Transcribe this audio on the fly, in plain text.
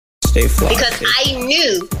stay fly. Because I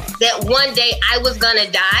knew that one day I was gonna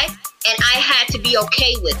die, and I had to be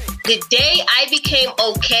okay with it. The day I became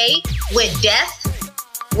okay with death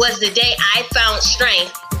was the day I found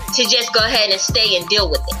strength to just go ahead and stay and deal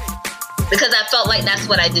with it, because I felt like that's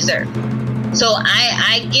what I deserved. So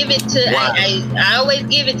I give it to, wow. I always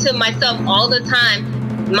give it to myself all the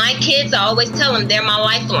time. My kids, I always tell them they're my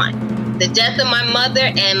lifeline. The death of my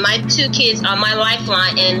mother and my 2 kids are my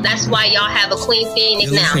lifeline, and that's why y'all have a Queen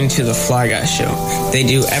Phoenix now. Listening to the Fly Guy Show. They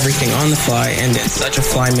do everything on the fly and in such a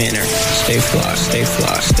fly manner. Stay fly, stay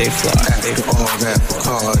fly, stay fly. After all that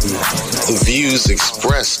party. The views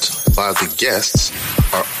expressed by the guests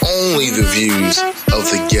are only the views of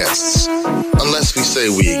the guests, unless we say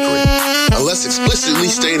we agree, unless explicitly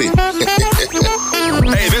stated.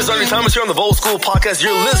 Hey, this is Ernie Thomas here on the Bold School Podcast.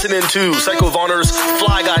 You're listening to Psycho Varner's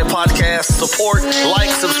Fly Guy Podcast. Support, like,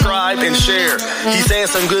 subscribe, and share. He's saying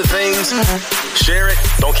some good things. Share it.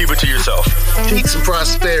 Don't keep it to yourself. Peace and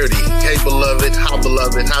prosperity. Hey, beloved. How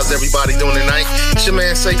beloved? How's everybody doing tonight? It's your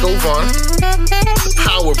man, Psycho Varner, the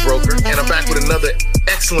Power Broker, and I'm back with another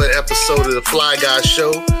excellent episode of the Fly Guy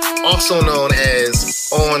Show, also known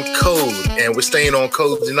as On Code. And we're staying on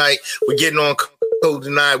code tonight. We're getting on code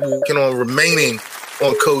tonight. We're working on remaining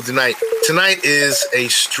on code tonight. Tonight is a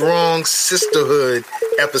strong sisterhood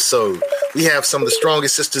episode. We have some of the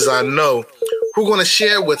strongest sisters I know who are going to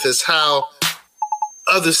share with us how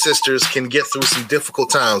other sisters can get through some difficult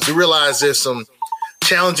times. We realize there's some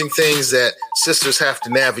challenging things that sisters have to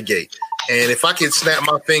navigate. And if I could snap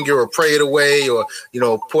my finger or pray it away or,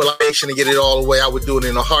 pour libation and get it all away, I would do it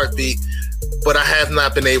in a heartbeat. But I have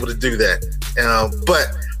not been able to do that. But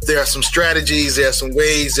there are some strategies, there are some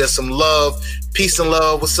ways, there's some love. Peace and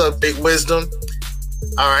love. What's up, Big Wisdom?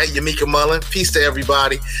 All right, Yamika Mullen. Peace to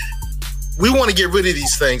everybody. We want to get rid of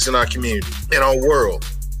these things in our community, in our world.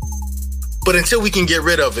 But until we can get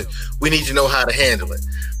rid of it, we need to know how to handle it.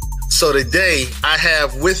 So today, I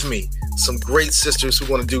have with me some great sisters who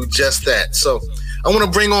want to do just that. So I want to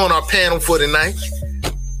bring on our panel for tonight.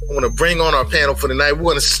 We're going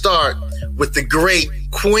to start with the great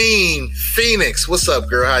Queen Phoenix. What's up,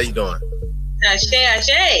 girl? How you doing? Ashe.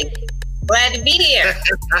 Glad to be here.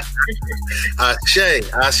 Ashe.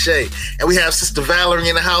 And we have Sister Valerie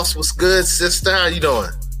in the house. What's good, sister? How you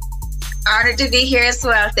doing? Honored to be here as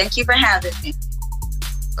well. Thank you for having me.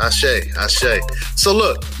 Ashe. So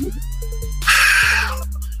look,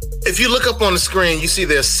 if you look up on the screen, you see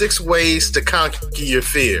there's 6 ways to conquer your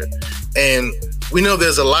fear. And we know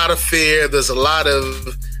there's a lot of fear. There's a lot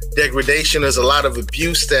of degradation. There's a lot of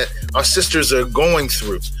abuse that our sisters are going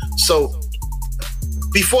through. So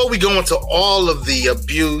before we go into all of the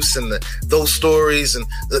abuse and those stories and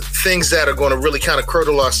the things that are going to really kind of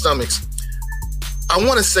curdle our stomachs, I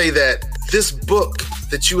want to say that this book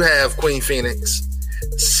that you have, Queen Phoenix,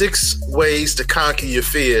 6 Ways to Conquer Your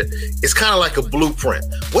Fear, is kind of like a blueprint.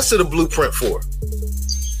 What's it a blueprint for?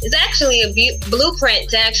 It's actually a blueprint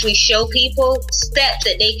to actually show people steps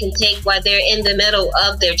that they can take while they're in the middle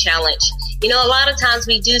of their challenge. A lot of times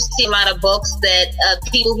we do see a lot of books that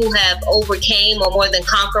people who have overcame or more than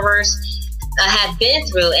conquerors have been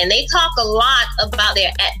through, and they talk a lot about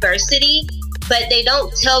their adversity, but they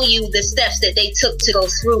don't tell you the steps that they took to go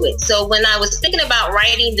through it. So when I was thinking about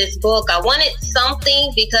writing this book, I wanted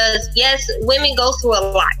something because, yes, women go through a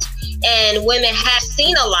lot, and women have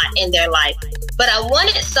seen a lot in their life. But I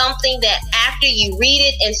wanted something that after you read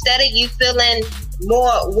it, instead of you feeling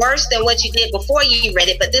more worse than what you did before you read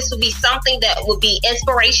it, but this would be something that would be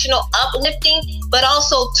inspirational, uplifting, but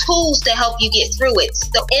also tools to help you get through it.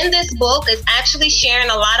 So in this book, it's actually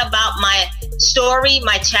sharing a lot about my story,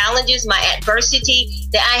 my challenges, my adversity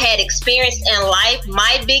that I had experienced in life,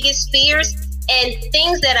 my biggest fears, and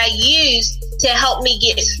things that I used to help me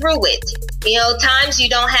get through it. Times you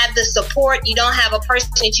don't have the support, you don't have a person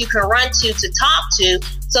that you can run to talk to.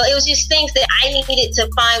 So it was just things that I needed to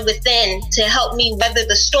find within to help me weather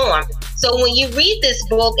the storm. So when you read this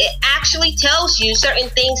book, it actually tells you certain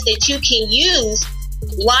things that you can use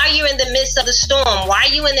while you're in the midst of the storm, while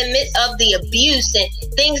you're in the midst of the abuse and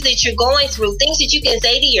things that you're going through, things that you can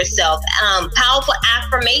say to yourself, powerful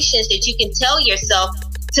affirmations that you can tell yourself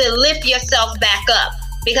to lift yourself back up.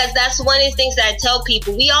 Because that's one of the things that I tell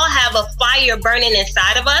people. We all have a fire burning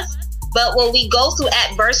inside of us. But when we go through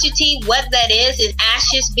adversity, what that is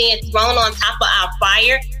ashes being thrown on top of our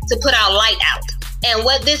fire to put our light out. And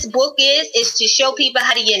what this book is to show people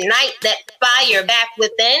how to unite that fire back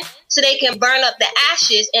within so they can burn up the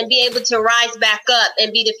ashes and be able to rise back up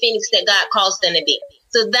and be the phoenix that God calls them to be.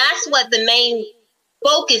 So that's what the main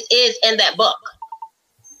focus is in that book.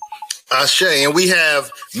 Ashe, and we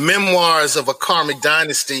have Memoirs of a Karmic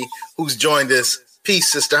Dynasty who's joined us.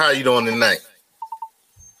 Peace, sister. How are you doing tonight?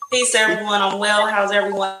 Peace, everyone. I'm well. How's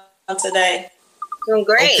everyone today? Doing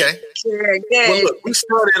great. Okay. Good. Well, look, we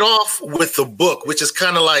started off with the book, which is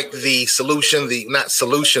kind of like the solution,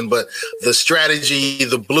 but the strategy,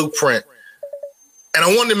 the blueprint. And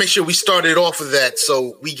I wanted to make sure we started off with that,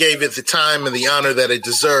 so we gave it the time and the honor that it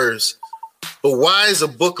deserves. But why is a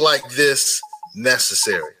book like this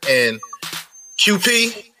necessary? And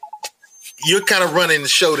QP, you're kind of running the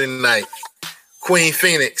show tonight. Queen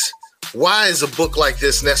Phoenix, why is a book like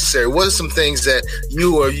this necessary? What are some things that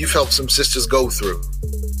you've helped some sisters go through?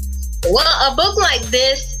 Well, a book like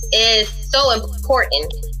this is so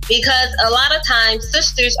important because a lot of times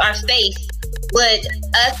sisters are faced with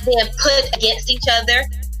us being put against each other.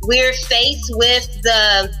 We're faced with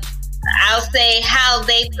I'll say how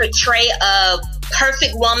they portray a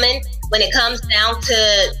perfect woman when it comes down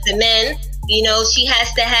to the men. You know, she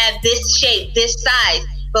has to have this shape, this size.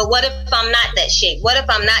 But what if I'm not that shape? What if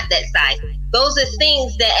I'm not that size? Those are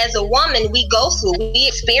things that as a woman we go through, we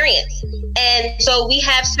experience. And so we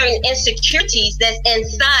have certain insecurities that's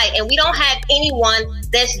inside, and we don't have anyone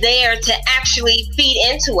that's there to actually feed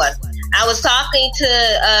into us. I was talking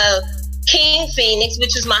to King Phoenix,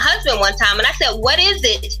 which was my husband, one time, and I said, what is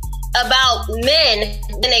it about men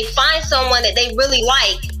when they find someone that they really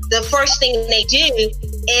like? The first thing they do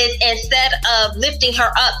is instead of lifting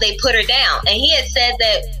her up, they put her down. And he had said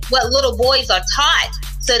that what little boys are taught,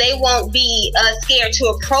 so they won't be scared to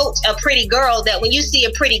approach a pretty girl, that when you see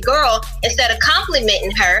a pretty girl, instead of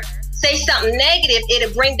complimenting her, say something negative,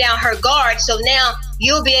 it'll bring down her guard. So now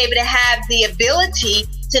you'll be able to have the ability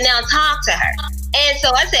to now talk to her. And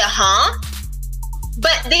so I said,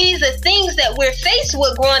 But these are things that we're faced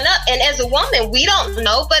with growing up. And as a woman, we don't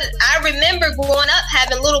know. But I remember growing up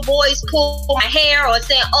having little boys pull my hair or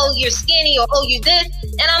saying, oh, you're skinny, or oh, you this.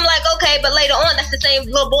 And I'm like, okay, but later on, that's the same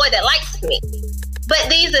little boy that likes me. But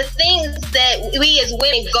these are things that we as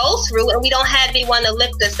women go through, and we don't have anyone to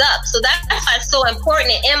lift us up. So that's why it's so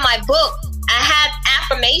important. In my book, I have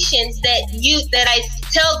affirmations that I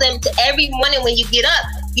tell them to every morning when you get up.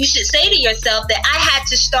 You should say to yourself that I had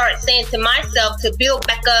to start saying to myself to build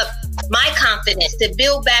back up my confidence, to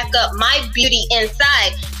build back up my beauty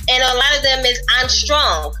inside. And a lot of them is, I'm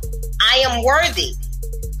strong. I am worthy.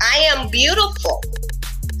 I am beautiful.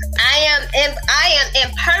 I am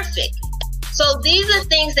imperfect. So these are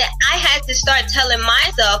things that I had to start telling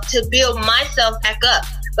myself to build myself back up.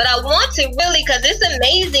 But I want to really, because it's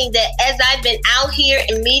amazing that as I've been out here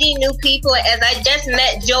and meeting new people, as I just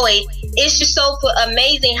met Joy, it's just so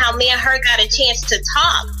amazing how me and her got a chance to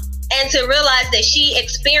talk and to realize that she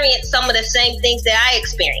experienced some of the same things that I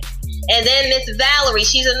experienced. And then Miss Valerie,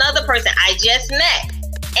 she's another person I just met.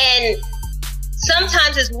 And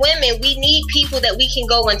sometimes as women, we need people that we can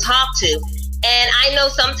go and talk to. And I know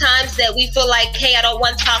sometimes that we feel like, hey, I don't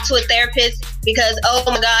want to talk to a therapist because, oh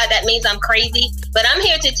my God, that means I'm crazy. But I'm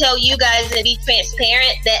here to tell you guys and be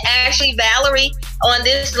transparent that actually Valerie on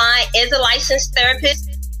this line is a licensed therapist.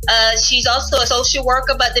 She's also a social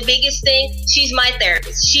worker, but the biggest thing, she's my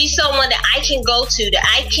therapist. She's someone that I can go to, that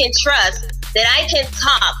I can trust, that I can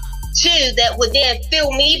talk to, that would then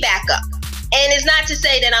fill me back up. And it's not to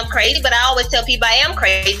say that I'm crazy, but I always tell people I am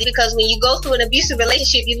crazy because when you go through an abusive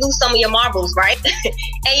relationship, you lose some of your marbles, right?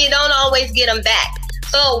 And you don't always get them back.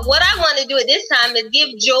 So what I want to do at this time is give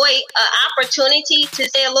Joy an opportunity to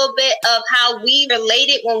say a little bit of how we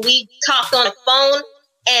related when we talked on the phone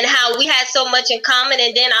and how we had so much in common.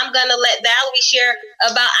 And then I'm going to let Valerie share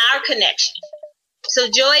about our connection. So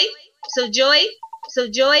Joy.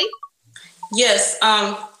 Yes.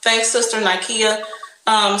 Thanks, Sister Nakia.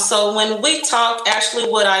 So when we talked, actually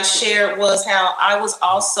what I shared was how I was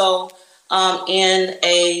also in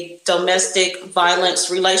a domestic violence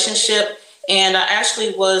relationship. And I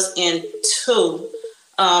actually was in two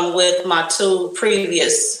with my two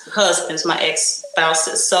previous husbands, my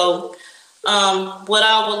ex-spouses. So what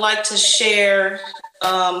I would like to share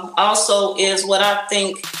also is what I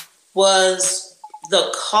think was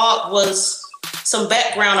some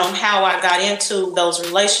background on how I got into those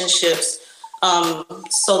relationships.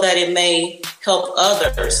 So that it may help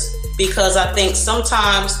others. Because I think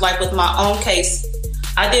sometimes, like with my own case,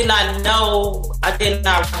 I did not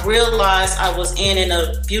realize I was in an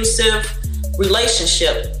abusive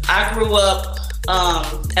relationship. I grew up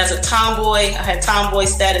as a tomboy. I had tomboy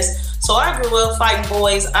status. So I grew up fighting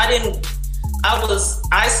boys. I was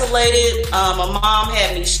isolated. My mom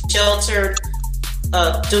had me sheltered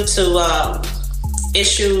due to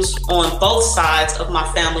issues on both sides of my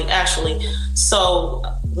family, actually. So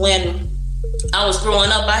when I was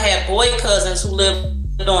growing up, I had boy cousins who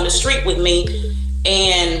lived on the street with me,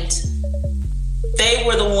 and they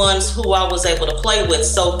were the ones who I was able to play with.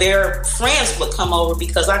 So their friends would come over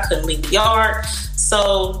because I couldn't leave the yard.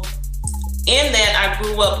 So in that, I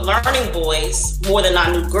grew up learning boys more than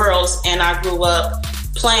I knew girls, and I grew up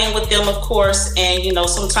playing with them, of course. And, you know,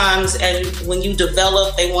 sometimes when you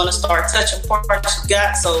develop, they want to start touching parts you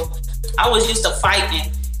got. So I was used to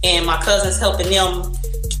fighting, and my cousins helping them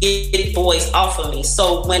get boys off of me.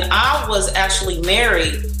 So when I was actually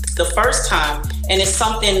married the first time, and it's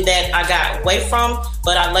something that I got away from,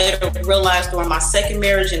 but I later realized during my second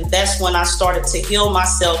marriage, and that's when I started to heal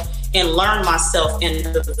myself and learn myself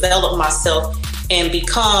and develop myself and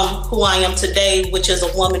become who I am today, which is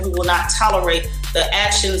a woman who will not tolerate the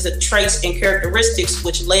actions, the traits, and characteristics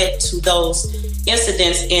which led to those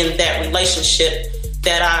incidents in that relationship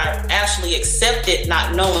that I actually accepted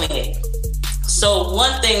not knowing it. So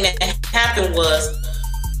one thing that happened was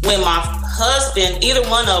when my husband, either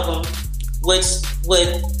one of them,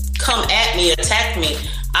 would come at me, attack me,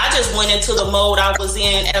 I just went into the mode I was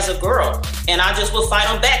in as a girl, and I just would fight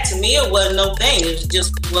them back. To me, it wasn't no thing. It was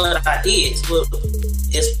just what I did.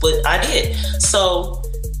 It's what I did. So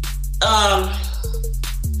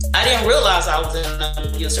I didn't realize I was in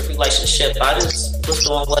an abusive relationship. I just was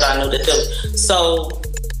doing what I knew to do. So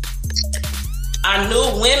I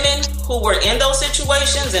knew women who were in those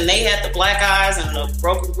situations, and they had the black eyes and the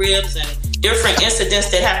broken ribs and different incidents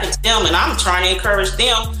that happened to them, and I'm trying to encourage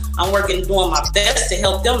them. I'm working, doing my best to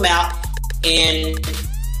help them out and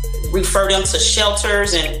refer them to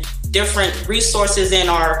shelters and different resources in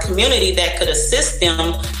our community that could assist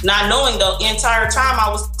them, not knowing the entire time I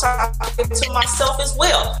was talking to myself as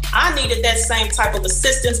well. I needed that same type of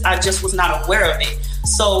assistance. I just was not aware of it.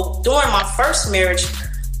 So during my first marriage,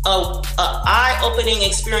 an eye-opening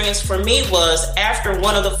experience for me was after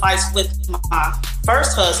one of the fights with my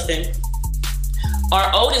first husband.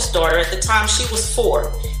 Our oldest daughter, at the time, she was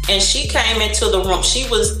 4, and she came into the room.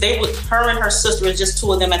 Her and her sister, was just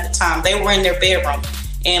 2 of them at the time. They were in their bedroom,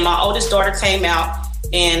 and my oldest daughter came out,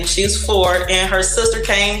 and she was 4, and her sister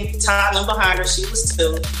came toddling behind her. She was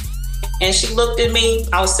 2, and she looked at me.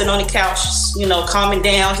 I was sitting on the couch, you know, calming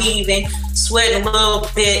down, heaving, sweating a little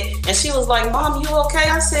bit, and she was like, "Mom, you okay?"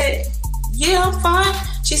 I said, "Yeah, I'm fine."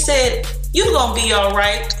 She said, "You gonna be all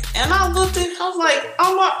right." And I looked at, I was like,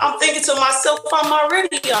 I'm thinking to myself, I'm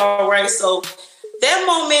already all right. So that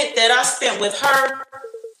moment that I spent with her,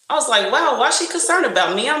 I was like, wow, why is she concerned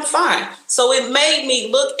about me? I'm fine. So it made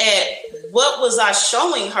me look at what was I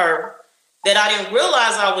showing her that I didn't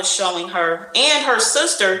realize I was showing her and her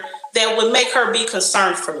sister that would make her be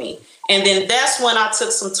concerned for me. And then that's when I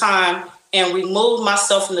took some time and removed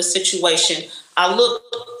myself from the situation. I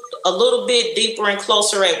looked a little bit deeper and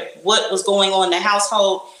closer at what was going on in the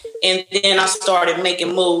household. And then I started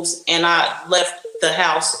making moves, and I left the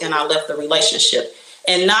house and I left the relationship.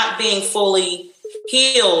 And not being fully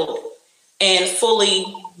healed and fully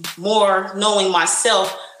more knowing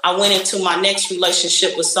myself, I went into my next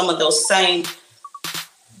relationship with some of those same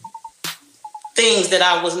things that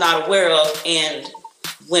I was not aware of and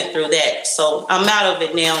went through that. So I'm out of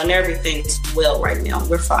it now, and everything's well right now.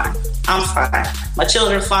 We're fine. I'm fine. My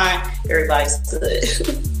children are fine. Everybody's good.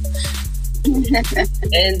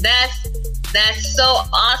 And that's so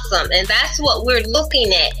awesome. And that's what we're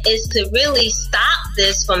looking at, is to really stop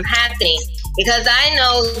this from happening. Because I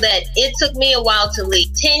know that it took me a while to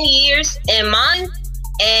leave, 10 years in mine.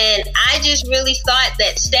 And I just really thought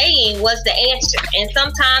that staying was the answer. And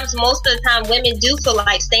sometimes, most of the time, women do feel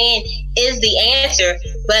like staying is the answer.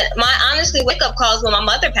 But my honestly wake-up calls when my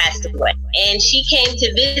mother passed away. And she came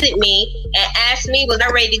to visit me and asked me, was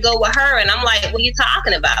I ready to go with her? And I'm like, what are you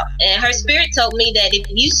talking about? And her spirit told me that if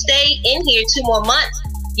you stay in here 2 more months,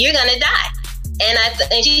 you're going to die.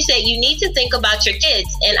 And she said, you need to think about your kids.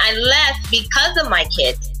 And I left because of my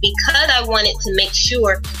kids, because I wanted to make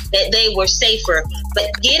sure that they were safer. But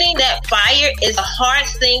getting that fire is a hard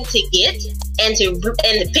thing to get and to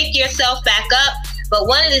pick yourself back up. But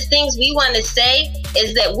one of the things we want to say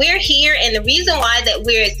is that we're here. And the reason why that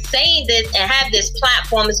we're saying this and have this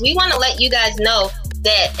platform is we want to let you guys know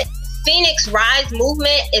that Phoenix Rise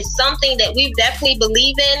movement is something that we definitely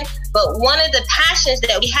believe in. But one of the passions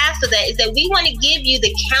that we have for that is that we want to give you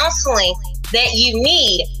the counseling that you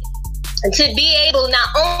need to be able, not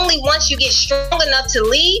only once you get strong enough to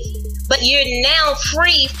leave, but you're now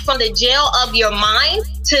free from the jail of your mind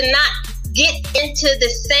to not get into the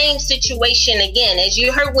same situation again. As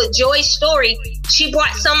you heard with Joy's story, she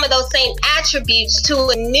brought some of those same attributes to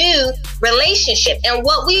a new relationship. And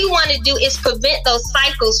what we want to do is prevent those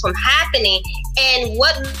cycles from happening. And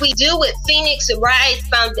what we do with Phoenix Rise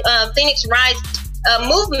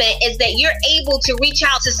movement is that you're able to reach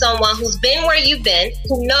out to someone who's been where you've been,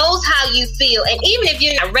 who knows how you feel. And even if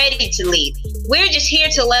you're not ready to leave, we're just here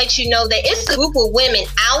to let you know that it's a group of women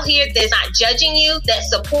out here that's not judging you, that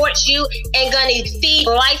supports you, and gonna feed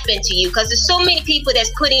life into you. Because there's so many people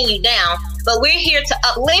that's putting you down, but we're here to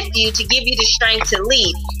uplift you, to give you the strength to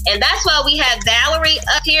lead. And that's why we have Valerie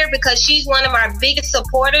up here, because she's one of our biggest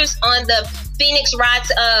supporters on the Phoenix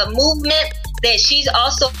Rise movement. That she's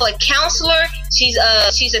also a counselor. She's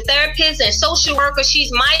a therapist and social worker.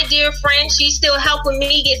 She's my dear friend. She's still helping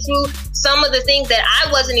me get through some of the things that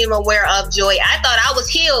I wasn't even aware of, Joy. I thought I was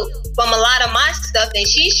healed from a lot of my stuff, and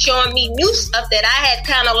she's showing me new stuff that I had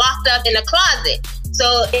kind of locked up in the closet.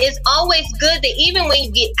 So it's always good that even when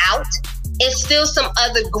you get out, it's still some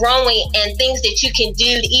other growing and things that you can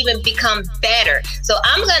do to even become better. So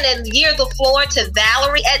I'm going to yield the floor to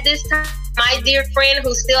Valerie at this time, my dear friend,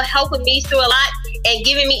 who's still helping me through a lot and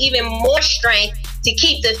giving me even more strength to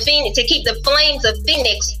keep the flames of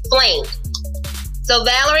Phoenix flamed. So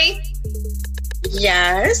Valerie?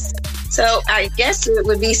 Yes. So I guess it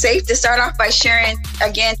would be safe to start off by sharing,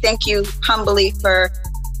 again, thank you humbly for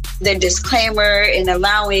the disclaimer and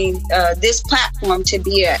allowing this platform to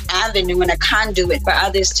be an avenue and a conduit for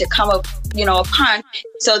others to come up, upon,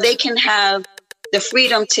 so they can have the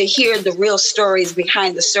freedom to hear the real stories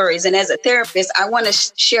behind the stories. And as a therapist, I want to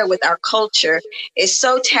share with our culture, it's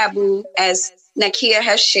so taboo, as Nakia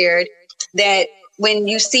has shared, that when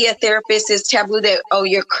you see a therapist, it's taboo that, oh,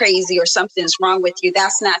 you're crazy or something's wrong with you.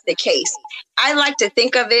 That's not the case. I like to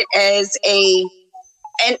think of it as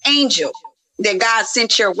an angel that God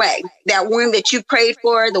sent your way. That room that you prayed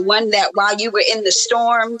for, the one that while you were in the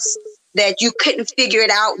storms, that you couldn't figure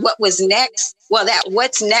it out what was next. Well, that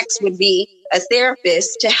what's next would be a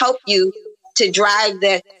therapist to help you to drive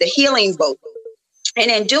the healing boat.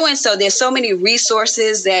 And in doing so, there's so many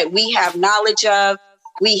resources that we have knowledge of.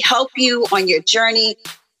 We help you on your journey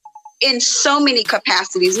in so many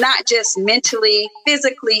capacities, not just mentally,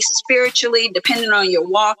 physically, spiritually, depending on your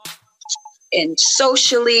walk, and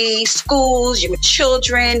socially, schools, your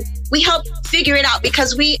children. We help figure it out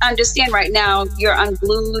because we understand right now you're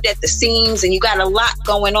unglued at the seams and you got a lot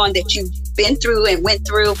going on that you've been through and went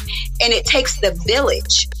through, and it takes the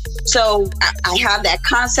village. So I have that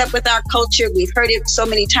concept with our culture. We've heard it so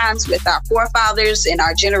many times with our forefathers and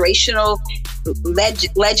our generational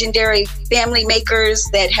legendary family makers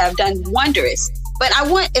that have done wondrous. But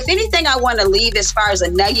if anything, I want to leave as far as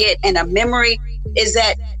a nugget and a memory is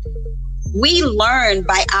that we learn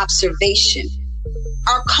by observation.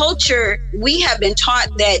 Our culture, we have been taught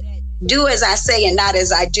that do as I say and not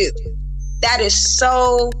as I do. That is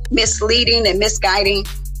so misleading and misguiding.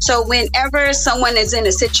 So whenever someone is in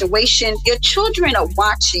a situation, your children are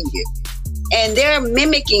watching you and they're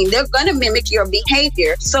going to mimic your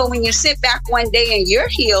behavior. So when you sit back one day and you're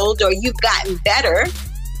healed or you've gotten better,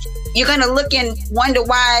 you're going to look and wonder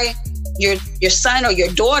why your son or your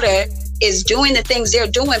daughter is doing the things they're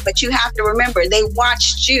doing, but you have to remember they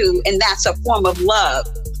watched you, and that's a form of love.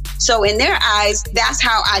 So in their eyes, that's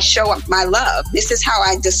how I show up my love. This is how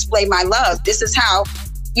I display my love. This is how,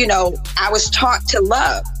 I was taught to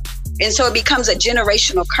love. And so it becomes a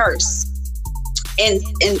generational curse in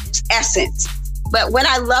essence. But what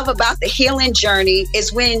I love about the healing journey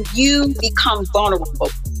is when you become vulnerable.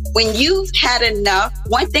 When you've had enough,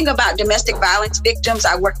 one thing about domestic violence victims,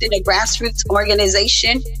 I worked in a grassroots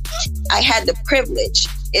organization. I had the privilege,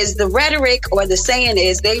 is the rhetoric or the saying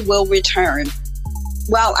is they will return.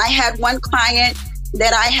 Well, I had one client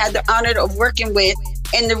that I had the honor of working with.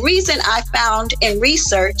 And the reason I found in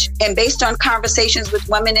research and based on conversations with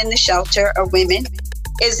women in the shelter or women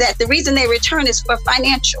is that the reason they return is for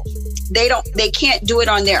financial. They can't do it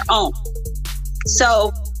on their own.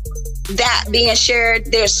 So that being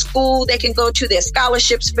shared, there's school they can go to, there's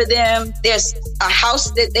scholarships for them, there's a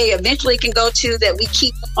house that they eventually can go to that we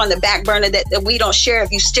keep on the back burner that we don't share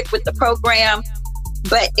if you stick with the program.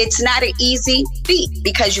 But it's not an easy feat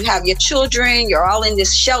because you have your children, you're all in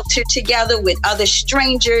this shelter together with other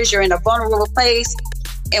strangers, you're in a vulnerable place.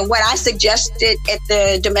 And what I suggested at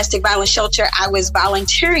the domestic violence shelter I was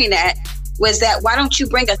volunteering at was that why don't you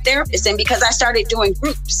bring a therapist in? Because I started doing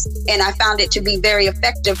groups and I found it to be very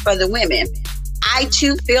effective for the women. I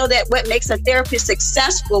too feel that what makes a therapist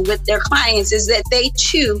successful with their clients is that they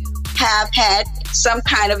too have had some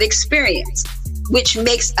kind of experience, which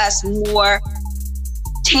makes us more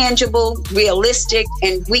tangible, realistic,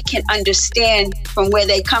 and we can understand from where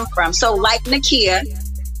they come from. So like Nakia,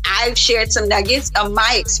 I've shared some nuggets of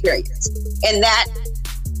my experience, and that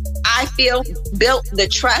I feel built the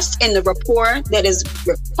trust and the rapport that is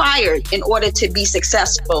required in order to be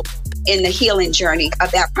successful in the healing journey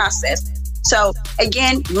of that process. So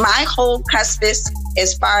again, my whole cuspice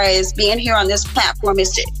as far as being here on this platform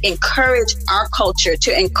is to encourage our culture,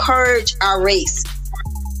 to encourage our race.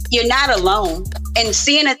 You're not alone. And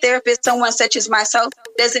seeing a therapist, someone such as myself,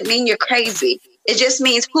 doesn't mean you're crazy. It just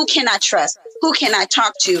means who can I trust? Who can I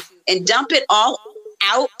talk to? And dump it all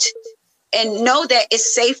out and know that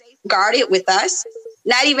it's safeguarded with us.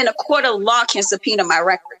 Not even a court of law can subpoena my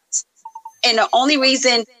records. And the only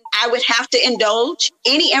reason I would have to indulge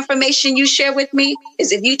any information you share with me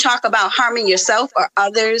is if you talk about harming yourself or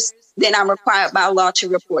others, then I'm required by law to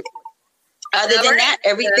report it. Other than that,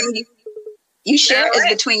 everything you share is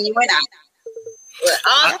between you and I.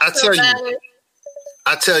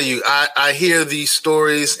 I tell you, I hear these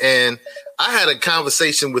stories, and I had a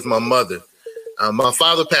conversation with my mother. My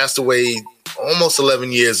father passed away almost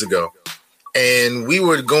 11 years ago, and we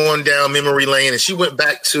were going down memory lane, and she went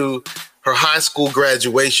back to her high school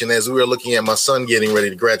graduation as we were looking at my son getting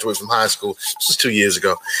ready to graduate from high school. This was 2 years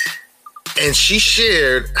ago. And she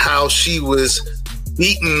shared how she was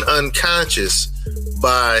beaten unconscious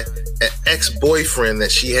by an ex-boyfriend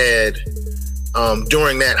that she had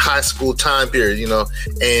during that high school time period, you know,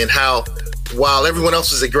 and how while everyone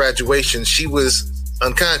else was at graduation, she was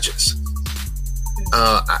unconscious.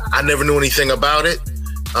 I never knew anything about it.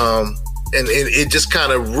 And it just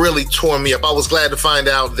kind of really tore me up. I was glad to find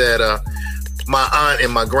out that my aunt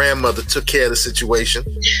and my grandmother took care of the situation,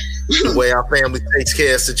 the way our family takes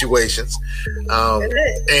care of situations.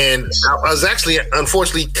 And I was actually,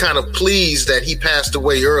 unfortunately, kind of pleased that he passed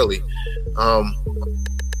away early.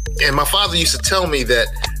 And my father used to tell me that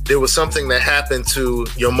there was something that happened to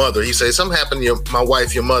your mother. He said, something happened to my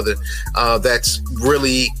wife, your mother, that's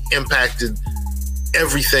really impacted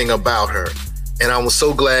everything about her. And I was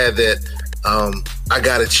so glad that I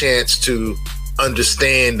got a chance to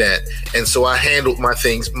understand that. And so I handled my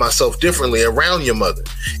things myself differently around your mother.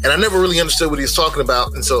 And I never really understood what he was talking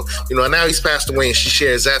about. And so, you know, now he's passed away and she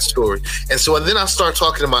shares that story. And so then I start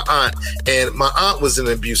talking to my aunt, and my aunt was in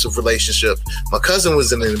an abusive relationship. My cousin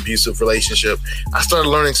was in an abusive relationship. I started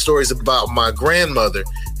learning stories about my grandmother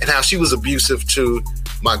and how she was abusive to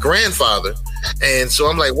my grandfather. And so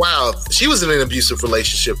I'm like, wow, she was in an abusive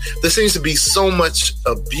relationship. There seems to be so much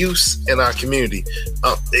abuse in our community.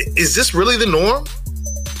 Is this really the norm?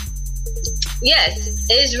 Yes,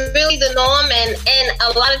 it's really the norm. And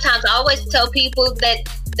a lot of times I always tell people that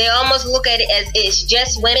they almost look at it as it's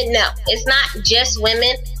just women. No, it's not just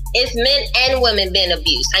women. It's men and women being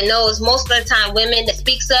abused. I know it's most of the time women that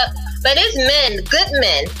speaks up, but it's men, good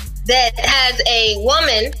men, that has a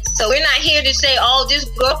woman. So we're not here to say all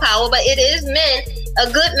just girl power, but it is men,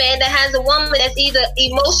 a good man that has a woman that's either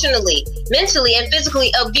emotionally, mentally, and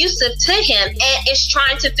physically abusive to him and is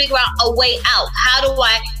trying to figure out a way out. How do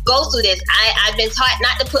I go through this? I've been taught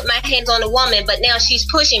not to put my hands on a woman, but now she's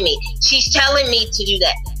pushing me. She's telling me to do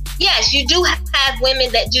that. Yes, you do have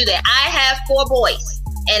women that do that. I have 4 boys.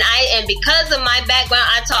 And because of my background,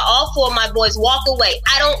 I taught all 4 of my boys, walk away.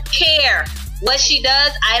 I don't care what she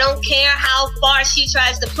does. I don't care how far she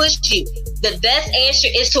tries to push you. The best answer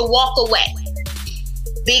is to walk away.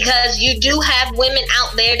 Because you do have women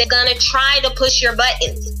out there that are going to try to push your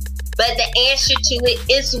buttons. But the answer to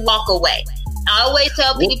it is to walk away. I always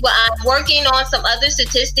tell people I'm working on some other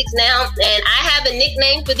statistics now, and I have a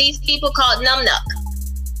nickname for these people called numbnuck.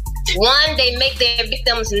 One, they make their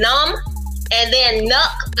victims numb, and then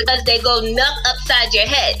nuck because they go nuck upside your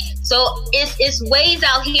head. So it's ways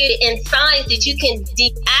out here in science that you can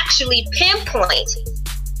actually pinpoint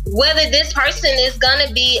whether this person is going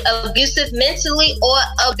to be abusive mentally or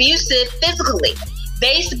abusive physically,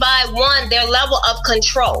 based by, one, their level of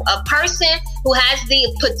control. A person who has the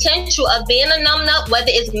potential of being a numbnut, whether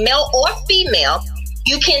it's male or female,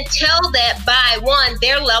 you can tell that by, one,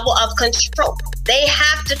 their level of control. They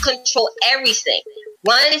have to control everything.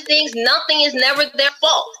 One of the things, nothing is never their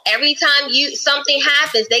fault. Every time something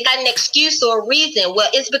happens, they got an excuse or a reason. Well,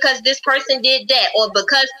 it's because this person did that, or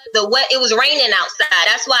because it was raining outside.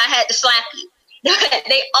 That's why I had to slap you.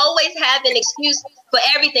 They always have an excuse for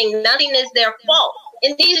everything. Nothing is their fault.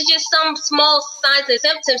 And these are just some small signs and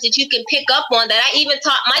symptoms that you can pick up on that I even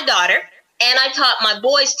taught my daughter and I taught my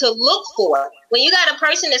boys to look for. When you got a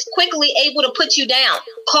person that's quickly able to put you down,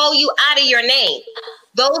 call you out of your name,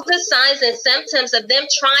 those are signs and symptoms of them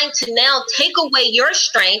trying to now take away your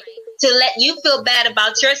strength to let you feel bad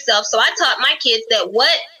about yourself. So I taught my kids that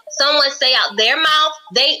what someone say out their mouth,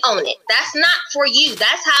 they own it. That's not for you.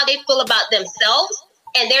 That's how they feel about themselves.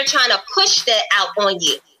 And they're trying to push that out on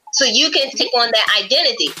you so you can take on that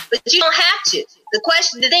identity. But you don't have to.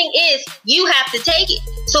 The thing is, you have to take it.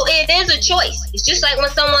 So it is a choice. It's just like when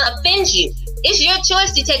someone offends you. It's your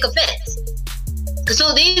choice to take offense.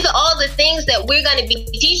 So these are all the things that we're going to be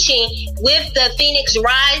teaching with the Phoenix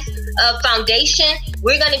Rise Foundation.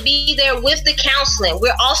 We're going to be there with the counseling.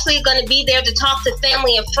 We're also going to be there to talk to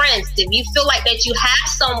family and friends. If you feel like that you have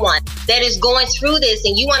someone that is going through this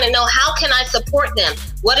and you want to know, how can I support them?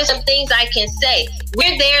 What are some things I can say?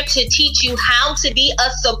 We're there to teach you how to be a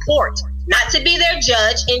support, not to be their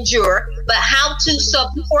judge and juror, but how to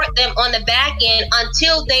support them on the back end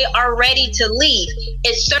until they are ready to leave.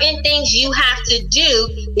 It's certain things you have to do,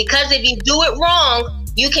 because if you do it wrong,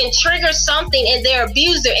 you can trigger something in their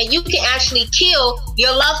abuser, and you can actually kill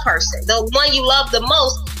your love person, the one you love the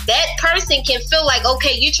most. That person can feel like,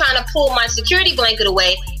 okay, you're trying to pull my security blanket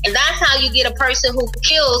away, and that's how you get a person who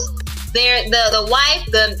kills the wife,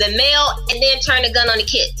 the male, and then turn the gun on the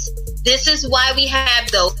kids. This is why we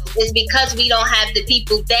have those, is because we don't have the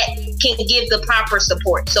people that can give the proper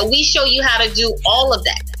support. So we show you how to do all of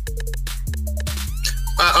that.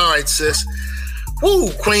 All right, sis.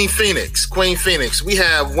 Woo, Queen Phoenix. We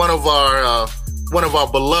have one of our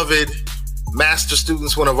beloved master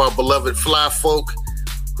students, one of our beloved fly folk,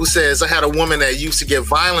 who says, I had a woman that used to get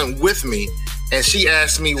violent with me, and she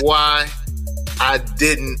asked me why I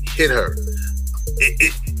didn't hit her.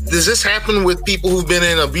 Does this happen with people who've been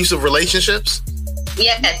in abusive relationships?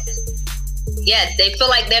 Yes, they feel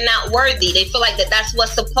like they're not worthy. They feel like that's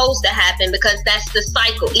what's supposed to happen, because that's the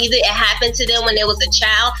cycle. Either it happened to them when they was a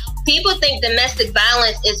child. People think domestic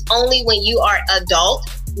violence is only when you are adult.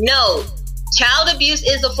 No, child abuse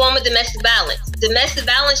is a form of domestic violence. Domestic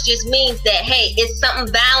violence just means that, hey, it's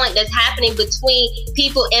something violent that's happening between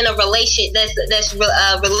people in a relation that's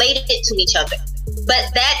related to each other.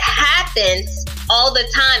 But that happens all the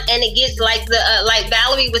time, and it gets like like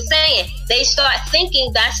Valerie was saying, they start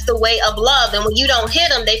thinking that's the way of love, and when you don't hit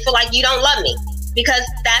them, they feel like you don't love me, because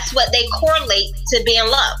that's what they correlate to being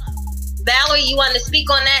loved. Valerie, you want to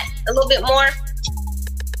speak on that a little bit more?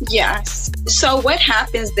 Yes. So what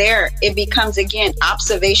happens there, it becomes, again,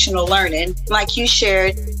 observational learning. Like you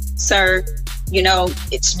shared, sir,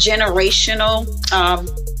 it's generational.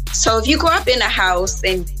 So if you grow up in a house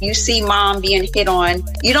and you see mom being hit on,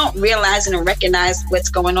 you don't realize and recognize what's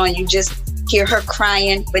going on. You just hear her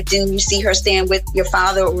crying, but then you see her stand with your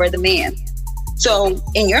father or the man. So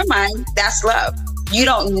in your mind, that's love. You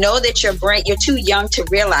don't know that your brain, you're too young to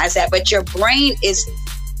realize that, but your brain is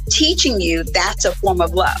teaching you that's a form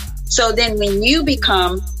of love. So then when you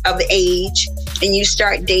become of age and you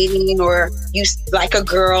start dating, or you like a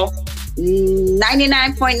girl,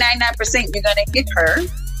 99.99% you're going to hit her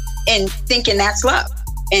and thinking that's love.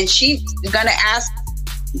 And she's going to ask,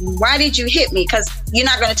 why did you hit me? Because you're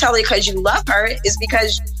not going to tell her because you love her. It's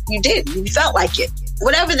because you did. You felt like it.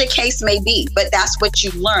 Whatever the case may be, but that's what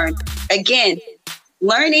you learn. Again,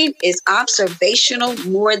 learning is observational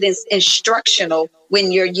more than instructional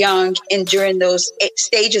when you're young and during those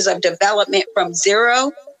stages of development from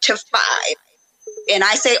 0 to 5. And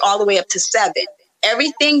I say all the way up to 7.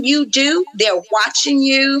 Everything you do, they're watching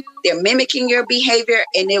you, they're mimicking your behavior,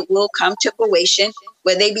 and it will come to fruition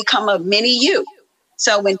where they become a mini you.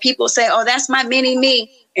 So when people say, oh, that's my mini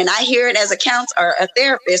me, and I hear it as a counselor or a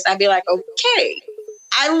therapist, I'd be like, okay.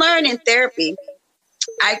 I learn in therapy.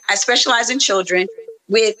 I specialize in children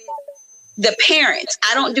with the parents.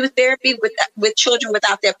 I don't do therapy with children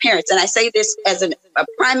without their parents. And I say this as a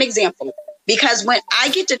prime example, because when I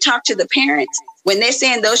get to talk to the parents, when they're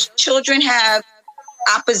saying those children have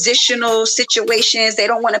oppositional situations, they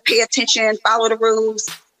don't want to pay attention, follow the rules,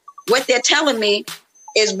 what they're telling me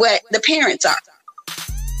is what the parents are.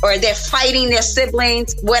 Or they're fighting their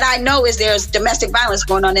siblings. What I know is there's domestic violence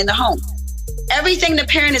going on in the home. Everything the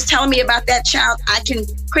parent is telling me about that child, I can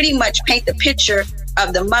pretty much paint the picture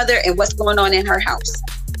of the mother and what's going on in her house.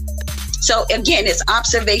 So again, it's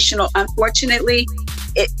observational. Unfortunately,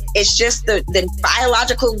 it's just the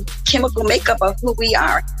biological chemical makeup of who we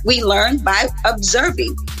are. We learn by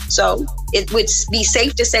observing. So it would be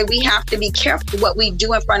safe to say we have to be careful what we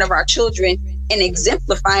do in front of our children and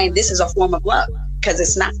exemplifying this is a form of love, because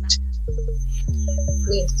it's not.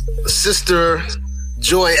 Sister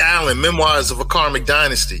Joy Allen, Memoirs of a Karmic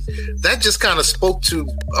Dynasty. That just kind of spoke to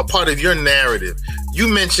a part of your narrative. You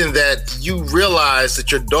mentioned that you realized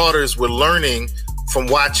that your daughters were learning from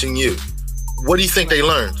watching you. What do you think they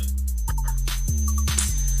learned?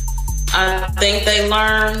 I think they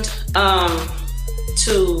learned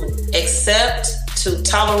to accept, to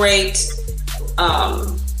tolerate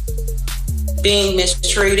being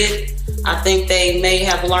mistreated. I think they may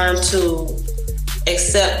have learned to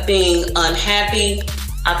accept being unhappy.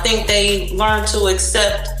 I think they learn to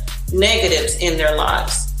accept negatives in their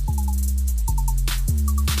lives.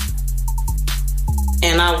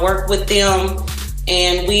 And I worked with them,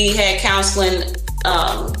 and we had counseling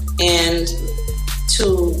and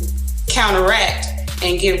to counteract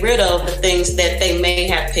and get rid of the things that they may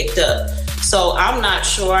have picked up. So I'm not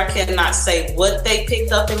sure. I cannot say what they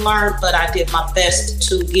picked up and learned, but I did my best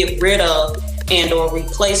to get rid of and or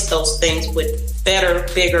replace those things with better,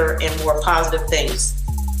 bigger, and more positive things.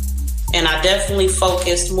 And I definitely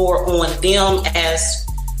focused more on them as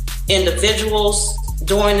individuals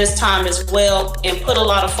during this time as well, and put a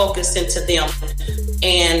lot of focus into them.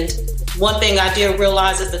 And one thing I did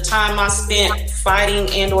realize is the time I spent fighting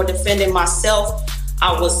and or defending myself,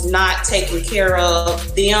 I was not taking care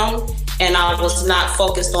of them, and I was not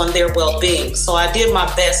focused on their well-being. So I did my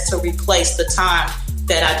best to replace the time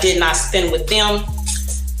that I did not spend with them,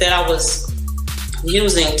 that I was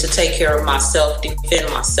using to take care of myself, defend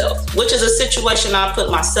myself, which is a situation I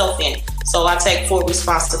put myself in. So I take full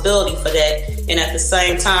responsibility for that. And at the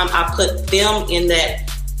same time, I put them in that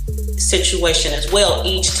situation as well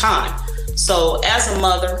each time. So as a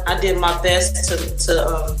mother, I did my best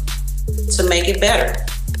to make it better.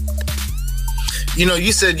 You know,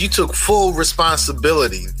 you said you took full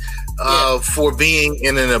responsibility for being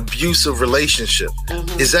in an abusive relationship.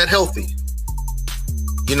 Mm-hmm. Is that healthy?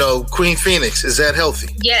 You know, Queen Phoenix, is that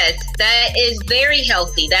healthy? Yes, that is very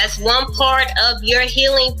healthy. That's one part of your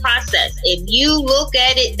healing process. If you look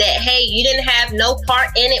at it that, hey, you didn't have no part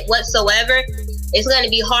in it whatsoever, it's going to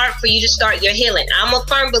be hard for you to start your healing. I'm a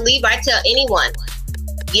firm believer. I tell anyone,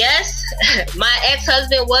 yes, my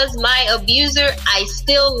ex-husband was my abuser. I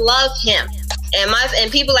still love him. And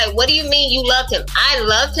people like, what do you mean you loved him? I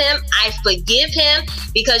loved him. I forgive him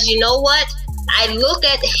because you know what? I look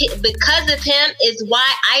at because of him is why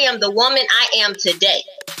I am the woman I am today.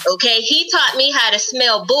 Okay, he taught me how to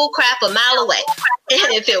smell bull crap a mile away.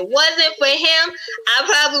 And if it wasn't for him, I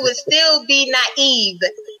probably would still be naive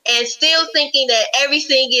and still thinking that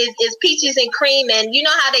everything is peaches and cream. And you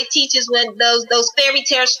know how they teach us when those fairy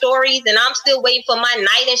tale stories, and I'm still waiting for my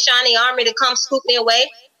knight in shining armor to come scoop me away.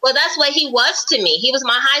 Well, that's what he was to me. He was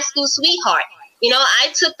my high school sweetheart. You know,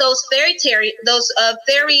 I took those fairy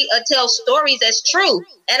tale stories as true.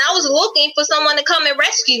 And I was looking for someone to come and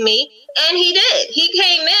rescue me. And he did. He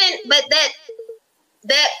came in, but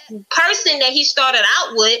that person that he started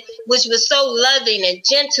out with, which was so loving and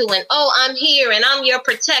gentle and, oh, I'm here and I'm your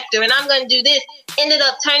protector and I'm going to do this, ended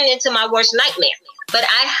up turning into my worst nightmare. But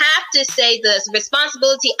I have to say the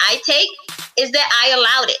responsibility I take is that I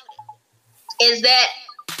allowed it. Is that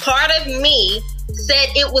part of me said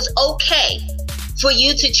it was okay for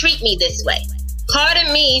you to treat me this way. Part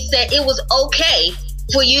of me said it was okay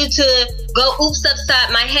for you to go oops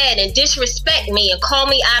upside my head and disrespect me and call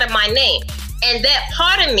me out of my name. And that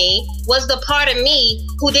part of me was the part of me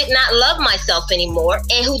who did not love myself anymore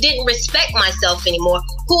and who didn't respect myself anymore,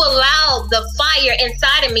 who allowed the fire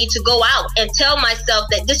inside of me to go out and tell myself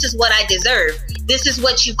that this is what I deserve. This is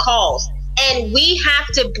what you caused. And we have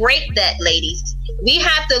to break that, ladies. We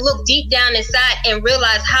have to look deep down inside and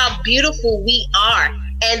realize how beautiful we are.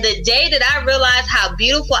 And the day that I realized how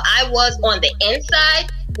beautiful I was on the inside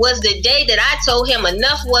was the day that I told him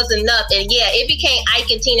enough was enough. And yeah, it became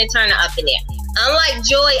Ike and Tina Turner up in there. Unlike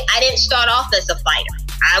Joy, I didn't start off as a fighter.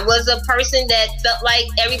 I was a person that felt like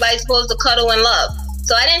everybody's supposed to cuddle and love.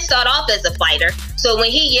 So I didn't start off as a fighter. So when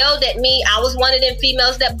he yelled at me, I was one of them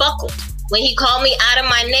females that buckled. When he called me out of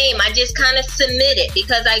my name, I just kind of submitted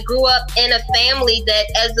because I grew up in a family that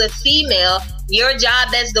as a female, your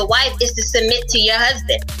job as the wife is to submit to your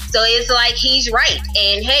husband. So it's like, he's right.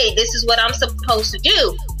 And hey, this is what I'm supposed to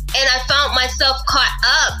do. And I found myself caught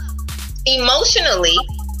up emotionally,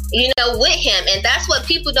 with him. And that's what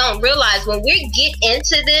people don't realize. When we get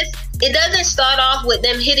into this, it doesn't start off with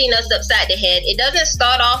them hitting us upside the head. It doesn't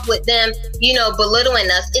start off with them,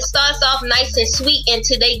 belittling us. It starts off nice and sweet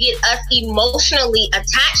until they get us emotionally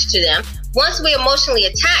attached to them. Once we're emotionally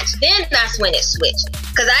attached, then that's when it switched.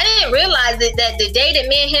 Because I didn't realize that the day that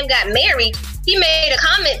me and him got married, he made a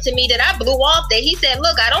comment to me that I blew off that he said,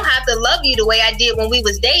 look, I don't have to love you the way I did when we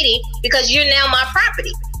was dating because you're now my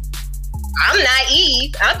property. I'm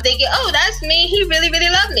naive. I'm thinking, oh, that's me. He really, really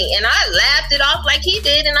loved me. And I laughed it off like he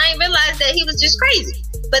did. And I realized that he was just crazy.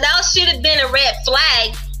 But that should have been a red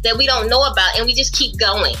flag that we don't know about. And we just keep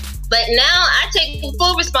going. But now I take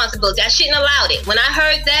full responsibility. I shouldn't have allowed it. When I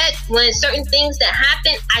heard that, when certain things that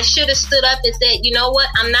happened, I should have stood up and said, you know what?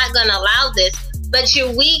 I'm not going to allow this. But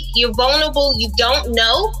you're weak. You're vulnerable. You don't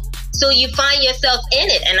know. So you find yourself in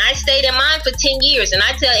it. And I stayed in mine for 10 years. And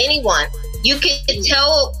I tell anyone, you can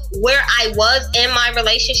tell where I was in my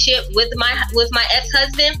relationship with my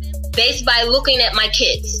ex-husband based by looking at my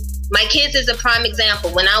kids. My kids is a prime example.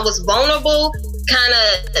 When I was vulnerable, kind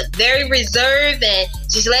of very reserved and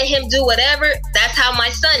just let him do whatever, that's how my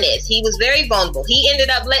son is. He was very vulnerable. He ended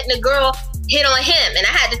up letting a girl hit on him, and I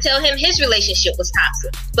had to tell him his relationship was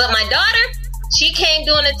toxic. But my daughter, she came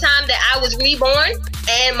during the time that I was reborn,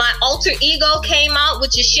 and my alter ego came out,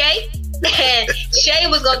 which is Shay, and Shay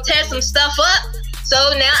was gonna tear some stuff up. So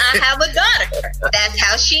now I have a daughter. That's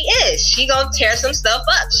how she is. She gonna tear some stuff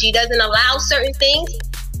up. She doesn't allow certain things.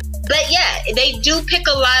 But yeah, they do pick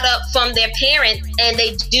a lot up from their parents, and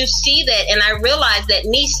they do see that. And I realized that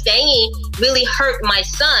me staying really hurt my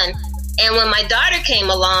son. And when my daughter came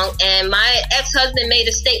along and my ex-husband made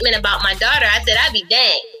a statement about my daughter, I said, I'd be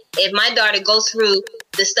dang if my daughter goes through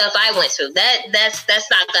the stuff I went through. That's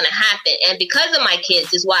not gonna happen. And because of my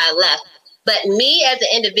kids is why I left. But me as an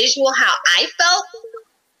individual, how I felt,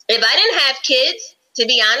 if I didn't have kids, to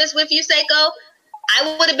be honest with you, Seiko,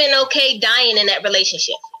 I would have been okay dying in that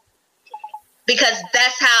relationship. Because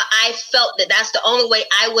that's how I felt, that that's the only way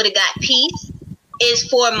I would have got peace, is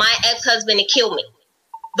for my ex-husband to kill me.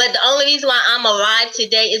 But the only reason why I'm alive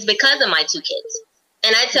today is because of my two kids.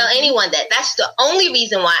 And I tell anyone that that's the only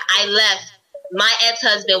reason why I left my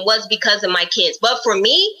ex-husband, was because of my kids. But for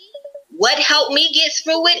me, what helped me get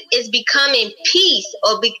through it is becoming peace,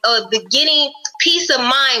 or beginning peace of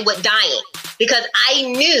mind with dying. Because I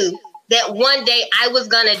knew that one day I was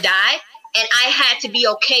going to die, and I had to be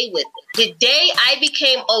okay with it. The day I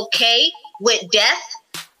became okay with death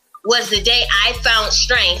was the day I found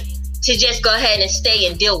strength to just go ahead and stay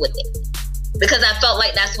and deal with it. Because I felt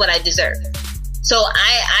like that's what I deserved. So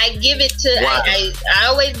I give it to, wow. I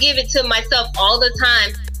always give it to myself all the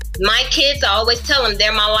time. My kids, I always tell them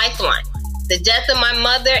they're my lifeline. The death of my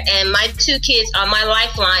mother and my two kids are my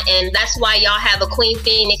lifeline. And that's why y'all have a Queen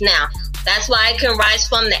Phoenix now. That's why I can rise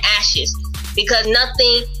from the ashes. Because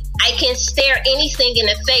nothing, I can stare anything in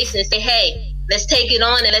the face and say, hey, let's take it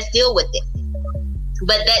on and let's deal with it.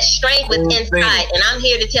 But that strength within inside, and I'm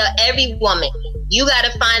here to tell every woman, you got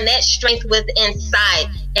to find that strength within inside.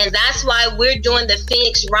 And that's why we're doing the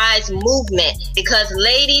Phoenix Rise movement. Because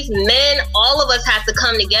ladies, men, all of us have to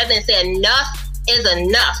come together and say enough is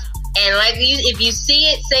enough. And like if you see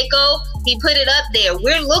it, Seiko, he put it up there.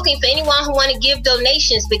 We're looking for anyone who want to give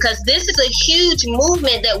donations, because this is a huge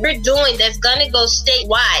movement that we're doing that's going to go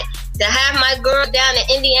statewide. To have my girl down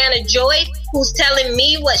in Indiana, Joy, who's telling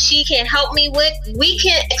me what she can help me with, we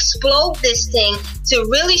can explode this thing to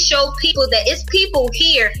really show people that it's people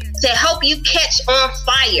here to help you catch on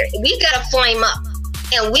fire. We got to flame up.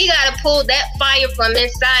 And we got to pull that fire from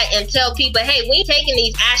inside and tell people, hey, we ain't taking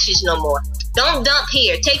these ashes no more. Don't dump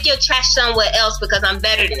here. Take your trash somewhere else, because I'm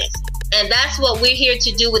better than this. And that's what we're here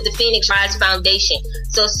to do with the Phoenix Rise Foundation.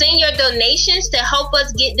 So send your donations to help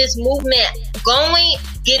us get this movement going,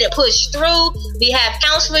 get it pushed through. We have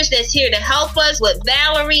counselors that's here to help us with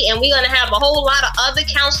Valerie, and we're going to have a whole lot of other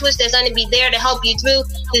counselors that's going to be there to help you through,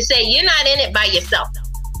 to say you're not in it by yourself.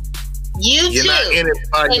 You're too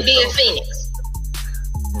can be a Phoenix.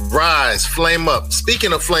 Rise, flame up.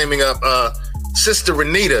 Speaking of flaming up, Sister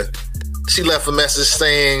Renita, she left a message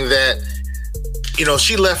saying that, you know,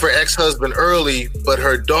 she left her ex-husband early, but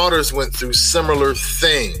her daughters went through similar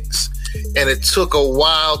things, and it took a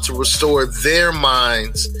while to restore their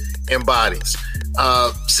minds and bodies.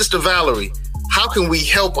 Sister Valerie, how can we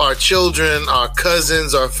help our children, our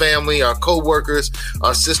cousins, our family, our co-workers,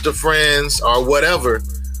 our sister friends, or whatever,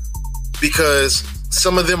 because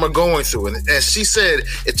some of them are going through it? And she said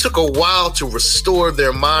it took a while to restore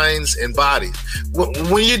their minds and bodies.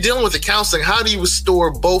 When you're dealing with the counseling, how do you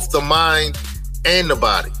restore both the mind and the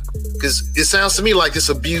body? Because it sounds to me like this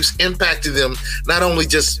abuse impacted them not only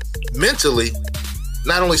just mentally,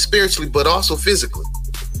 not only spiritually, but also physically.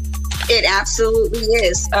 It absolutely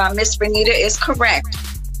is. Miss Renita is correct.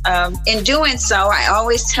 In doing so, I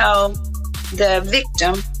always tell the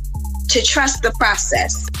victim to trust the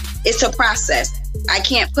process. It's a process. I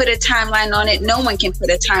can't put a timeline on it. No one can put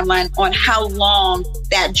a timeline on how long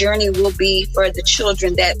that journey will be for the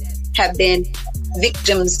children that have been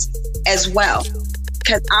victims as well.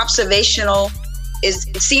 Because observational is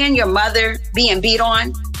seeing your mother being beat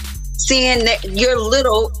on, seeing that you're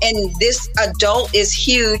little and this adult is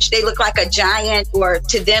huge. They look like a giant, or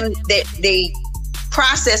to them that they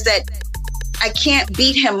process that I can't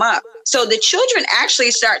beat him up. So the children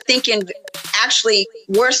actually start thinking actually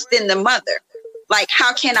worse than the mother. Like,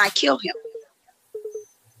 how can I kill him?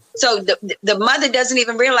 So the mother doesn't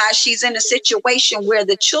even realize she's in a situation where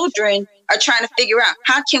the children are trying to figure out,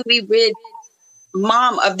 how can we rid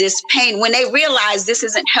mom of this pain, when they realize this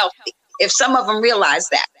isn't healthy? If some of them realize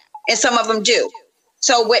that, and some of them do.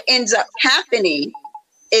 So what ends up happening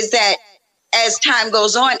is that as time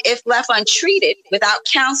goes on, if left untreated without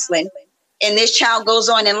counseling, and this child goes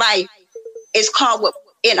on in life, it's called, what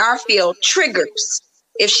in our field, triggers.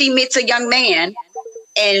 If she meets a young man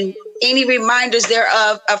and any reminders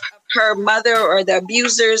thereof of her mother or the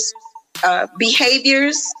abuser's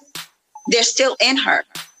behaviors, they're still in her.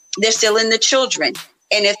 They're still in the children.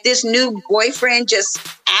 And if this new boyfriend just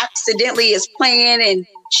accidentally is playing and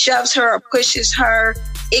shoves her or pushes her,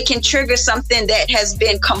 it can trigger something that has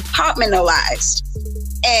been compartmentalized.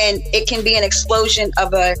 And it can be an explosion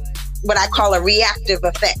of what I call a reactive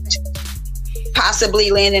effect,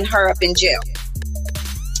 possibly landing her up in jail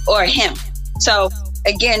or him. So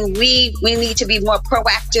again, we need to be more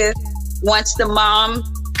proactive. Once the mom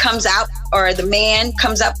comes out or the man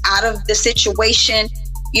comes up out of the situation,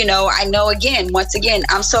 I know once again,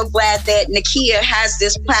 I'm so glad that Nakia has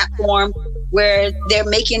this platform where they're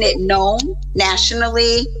making it known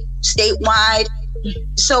nationally, statewide,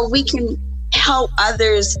 so we can help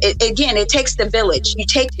others. It takes the village. You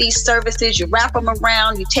take these services, you wrap them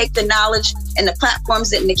around, you take the knowledge and the platforms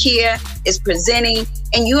that Nakia is presenting,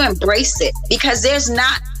 and you embrace it. Because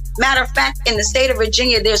matter of fact, in the state of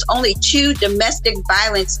Virginia, there's only 2 domestic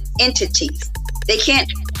violence entities. They can't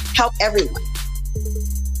help everyone.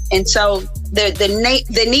 And so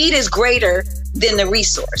the need is greater than the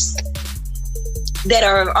resource that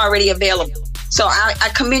are already available. So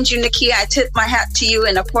I commend you, Nakia. I tip my hat to you.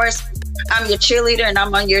 And of course, I'm your cheerleader and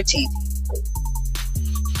I'm on your team.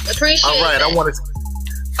 Appreciate it. All right. That. I want to,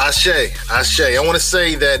 Ashe. I want to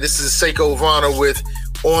say that this is Seiko Varner with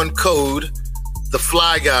On Code, the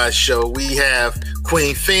Fly Guys show. We have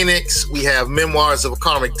Queen Phoenix. We have Memoirs of a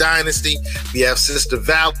Karmic Dynasty. We have Sister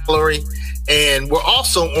Valerie. And we're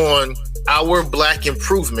also on Our Black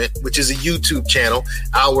Improvement, which is a YouTube channel,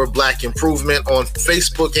 Our Black Improvement on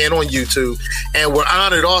Facebook and on YouTube. And we're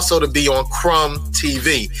honored also to be on Crumb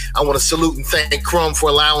TV. I want to salute and thank Crumb for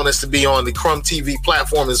allowing us to be on the Crumb TV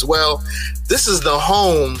platform as well. This is the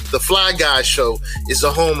home, the Fly Guy Show is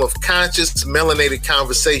the home of conscious, melanated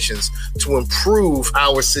conversations to improve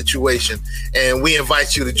our situation. And we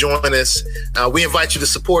invite you to join us. We invite you to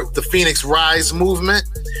support the Phoenix Rise movement.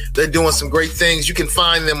 They're doing some great things. You can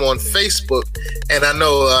find them on Facebook. And I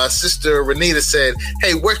know Sister Renita said,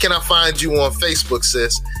 hey, where can I find you on Facebook,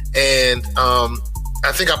 sis? And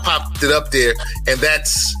I think I popped it up there. And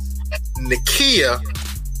that's Nakia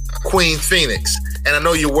Queen Phoenix. And I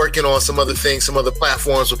know you're working on some other things, some other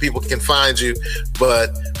platforms where people can find you.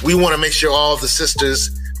 But we want to make sure all the sisters,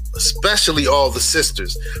 especially all the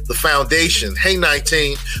sisters, the foundation, Hey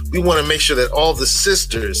 19, we want to make sure that all the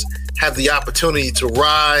sisters have the opportunity to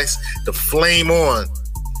rise, to flame on.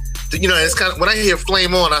 It's kind of, when I hear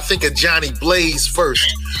flame on, I think of Johnny Blaze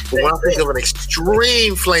first. But when I think of an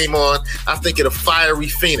extreme flame on, I think of the fiery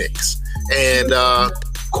Phoenix. And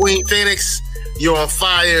Queen Phoenix, you're on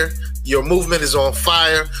fire. Your movement is on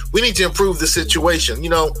fire. We need to improve the situation.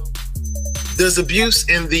 There's abuse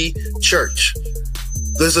in the church.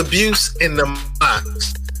 There's abuse in the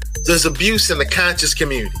mosques. There's abuse in the conscious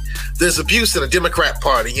community. There's abuse in the Democrat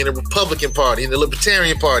Party, in the Republican Party, in the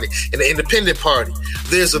Libertarian Party, in the Independent Party.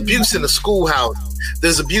 There's abuse in the schoolhouse.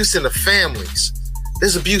 There's abuse in the families.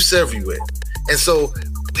 There's abuse everywhere. And so,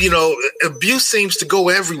 abuse seems to go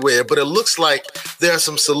everywhere, but it looks like there are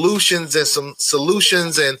some solutions and some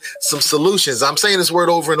solutions and some solutions. I'm saying this word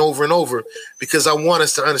over and over and over because I want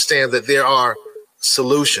us to understand that there are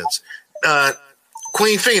solutions.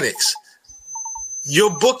 Queen Phoenix,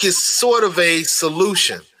 your book is sort of a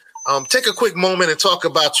solution. Take a quick moment and talk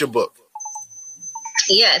about your book.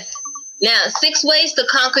 Yes. Now, 6 Ways to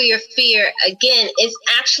Conquer Your Fear, again, it's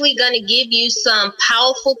actually going to give you some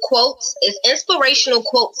powerful quotes. It's inspirational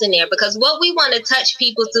quotes in there because what we want to touch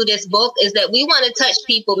people through this book is that we want to touch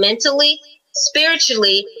people mentally,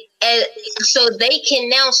 spiritually, and so they can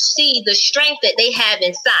now see the strength that they have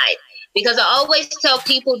inside. Because I always tell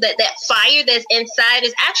people that fire that's inside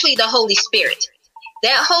is actually the Holy Spirit.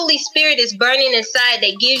 That Holy Spirit is burning inside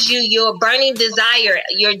that gives you your burning desire,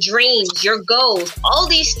 your dreams, your goals, all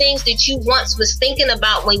these things that you once was thinking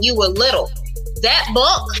about when you were little. That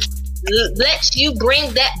book lets you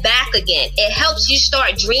bring that back again. It helps you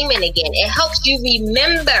start dreaming again. It helps you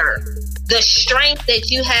remember the strength that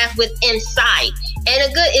you have with inside.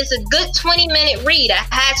 And it's a good 20-minute read. I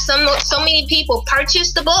had so many people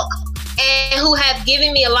purchase the book and who have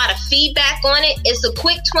given me a lot of feedback on it. It's a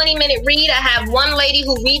quick 20-minute read. I have one lady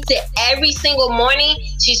who reads it every single morning.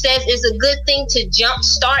 She says it's a good thing to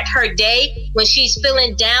jumpstart her day when she's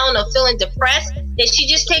feeling down or feeling depressed. That she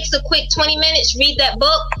just takes a quick 20 minutes, read that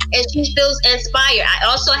book, and she feels inspired. I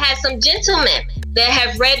also had some gentlemen that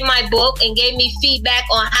have read my book and gave me feedback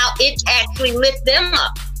on how it actually lifted them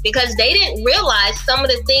up because they didn't realize some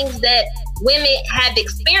of the things that women have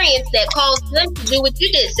experienced that caused them to do what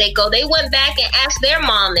you did, Seiko. They went back and asked their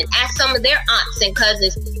mom and asked some of their aunts and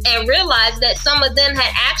cousins and realized that some of them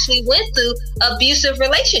had actually went through abusive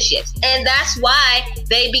relationships. And that's why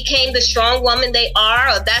they became the strong woman they are,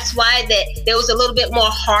 or that's why that there was a little bit more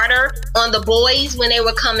harder on the boys when they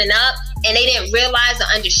were coming up and they didn't realize or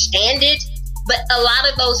understand it. But a lot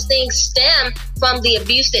of those things stem from the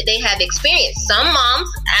abuse that they have experienced. Some moms,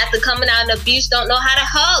 after coming out of abuse, don't know how to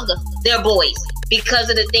hug their boys because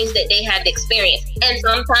of the things that they have experienced. And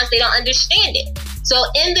sometimes they don't understand it. So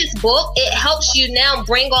in this book, it helps you now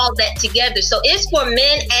bring all that together. So it's for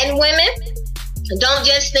men and women. Don't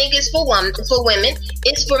just think it's for women.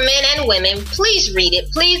 It's for men and women. Please read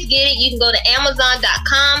it. Please get it. You can go to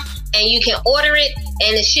Amazon.com and you can order it,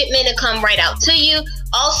 and the shipment will come right out to you.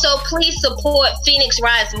 Also, please support Phoenix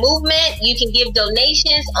Rise Movement. You can give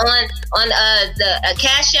donations on the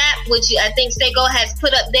Cash App, which I think Seiko has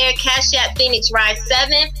put up there, Cash App Phoenix Rise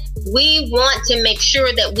 7. We want to make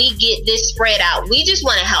sure that we get this spread out. We just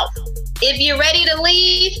want to help. If you're ready to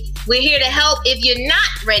leave, we're here to help. If you're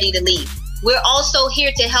not ready to leave, we're also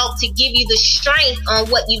here to help to give you the strength on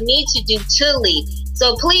what you need to do to leave.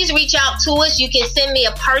 So please reach out to us. You can send me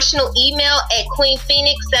a personal email at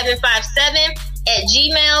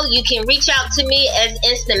queenphoenix757@gmail. You can reach out to me as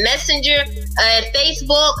instant messenger at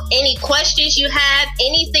Facebook. Any questions you have,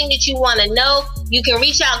 anything that you want to know, you can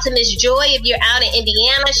reach out to Miss Joy if you're out in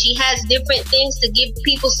Indiana. She has different things to give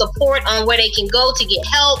people support on where they can go to get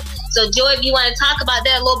help. So Joy, if you want to talk about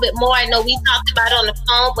that a little bit more, I know we talked about it on the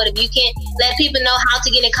phone, but if you can let people know how to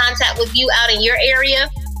get in contact with you out in your area.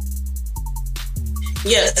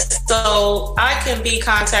 Yes, so I can be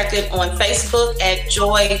contacted on Facebook at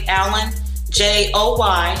Joy Allen,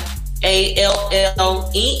 JoyAllen,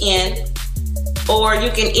 or you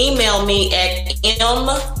can email me at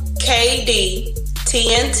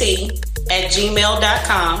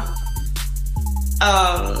mkdtnt@gmail.com.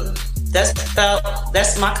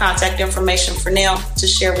 That's my contact information for now to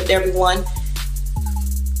share with everyone.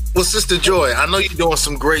 Well, Sister Joy, I know you're doing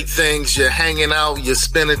some great things. You're hanging out, you're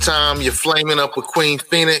spending time, you're flaming up with Queen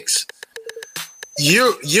Phoenix.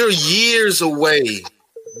 You're years away.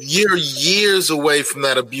 You're years away from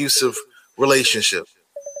that abusive relationship.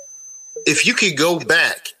 If you could go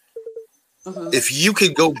back, if you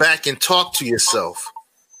could go back and talk to yourself,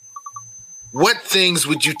 what things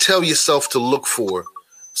would you tell yourself to look for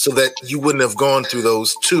so that you wouldn't have gone through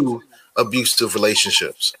those two abusive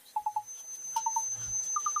relationships?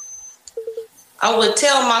 I would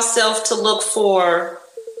tell myself to look for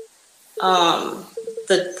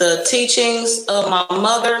the teachings of my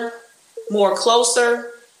mother more closer,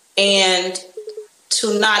 and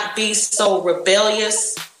to not be so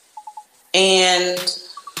rebellious, and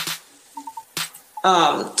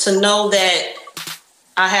to know that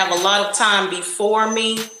I have a lot of time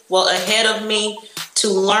ahead of me to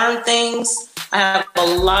learn things. I have a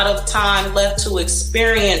lot of time left to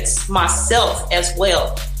experience myself as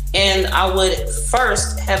well. And I would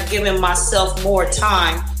first have given myself more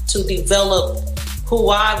time to develop who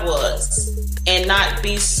I was and not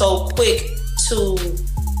be so quick to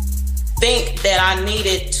think that I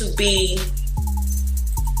needed to be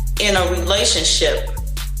in a relationship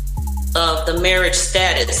of the marriage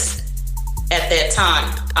status at that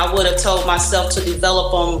time. I would have told myself to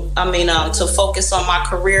to focus on my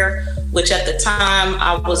career, which at the time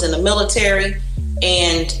I was in the military.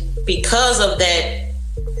 And because of that,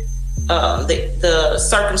 the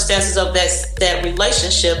circumstances of that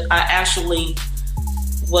relationship, I actually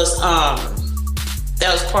was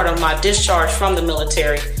that was part of my discharge from the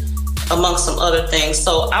military, amongst some other things.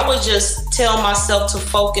 So I would just tell myself to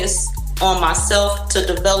focus on myself, to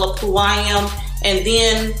develop who I am, and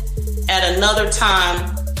then at another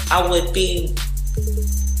time I would be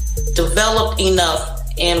developed enough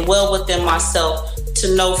and well within myself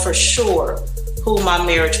to know for sure who my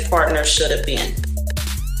marriage partner should have been.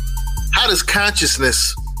 How does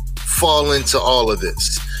consciousness fall into all of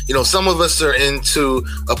this? You know, some of us are into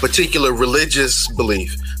a particular religious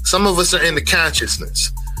belief. Some of us are into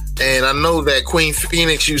consciousness. And I know that Queen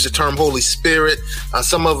Phoenix used the term Holy Spirit.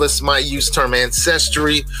 Some of us might use the term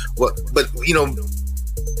ancestry. But, you know,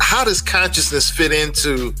 how does consciousness fit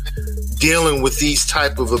into dealing with these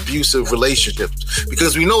type of abusive relationships?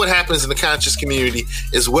 Because we know what happens in the conscious community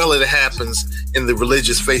as well as it happens in the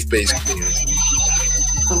religious faith-based community.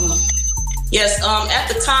 Yes,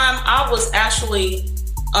 at the time I was actually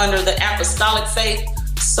under the apostolic faith,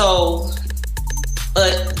 so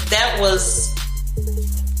that was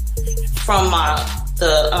from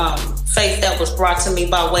the faith that was brought to me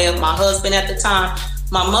by way of my husband at the time.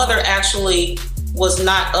 My mother actually was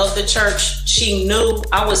not of the church. she knew,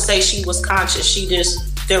 I would say she was conscious.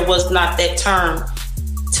 There was not that term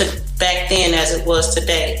to back then as it was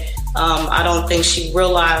today. I don't think she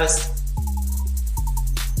realized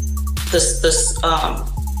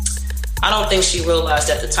I don't think she realized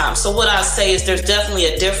at the time. So what I say is there's definitely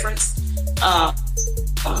a difference. I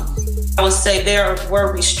would say there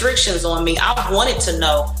were restrictions on me. I wanted to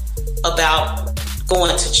know about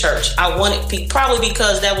going to church. I wanted, probably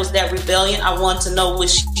because that was that rebellion. I wanted to know what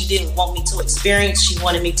she didn't want me to experience. She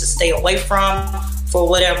wanted me to stay away from for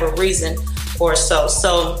whatever reason or so.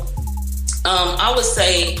 So I would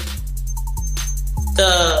say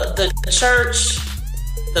the church,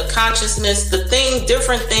 the consciousness,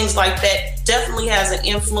 different things like that definitely has an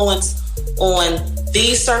influence on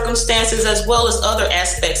these circumstances as well as other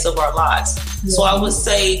aspects of our lives. So I would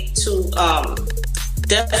say to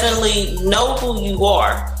definitely know who you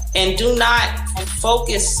are and do not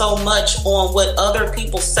focus so much on what other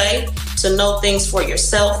people say, to know things for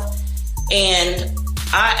yourself. And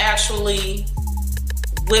I actually,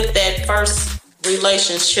 with that first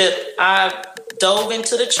relationship, I dove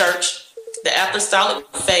into the church, the apostolic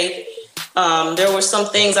faith. There were some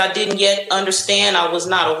things I didn't yet understand, I was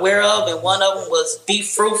not aware of, and one of them was be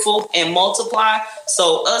fruitful and multiply.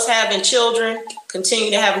 So us having children,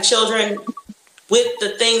 continue to having children with the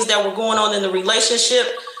things that were going on in the relationship,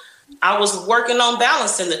 I was working on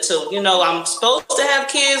balancing the two. You know, I'm supposed to have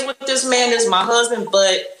kids with this man, this is my husband,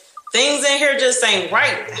 but things in here just ain't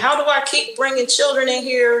right. How do I keep bringing children in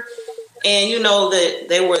here? And you know that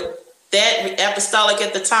they were that apostolic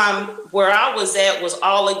at the time where I was at was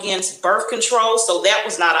all against birth control. So that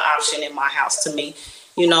was not an option in my house to me.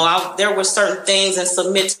 You know, there were certain things and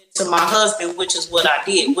submit to my husband, which is what I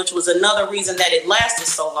did, which was another reason that it lasted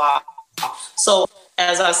so long. So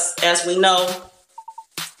as we know,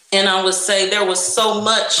 and I would say there was so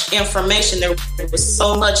much information, there was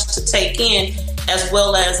so much to take in, as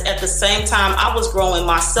well as at the same time, I was growing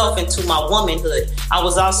myself into my womanhood. I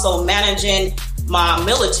was also managing my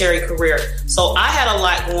military career. So I had a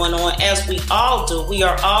lot going on, as we all do. We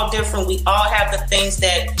are all different. We all have the things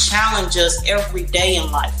that challenge us every day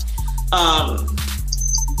in life. I'm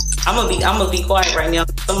gonna be quiet right now.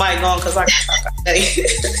 Somebody going, because I can talk all day.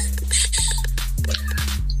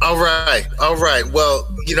 All right. Well,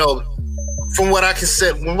 you know, from what I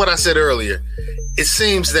said earlier, it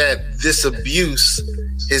seems that this abuse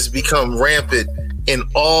has become rampant in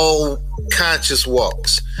all conscious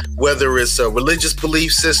walks, whether it's a religious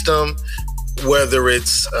belief system, whether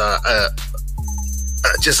it's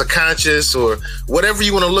just a conscious or whatever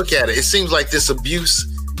you want to look at it. It seems like this abuse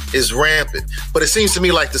is rampant, but it seems to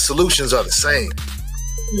me like the solutions are the same.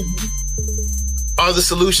 Mm-hmm. Are the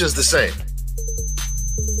solutions the same?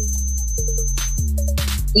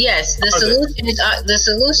 Yes, the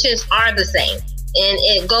solutions are the same. And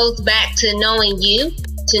it goes back to knowing you,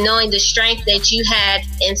 to knowing the strength that you had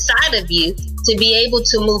inside of you to be able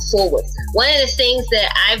to move forward. One of the things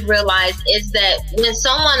that I've realized is that when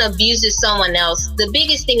someone abuses someone else, the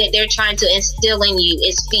biggest thing that they're trying to instill in you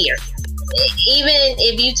is fear. Even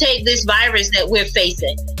if you take this virus that we're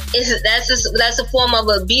facing, that's a form of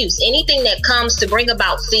abuse. Anything that comes to bring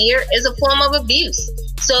about fear is a form of abuse.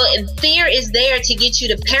 So fear is there to get you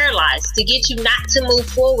to paralyze, to get you not to move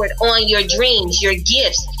forward on your dreams, your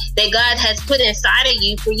gifts that God has put inside of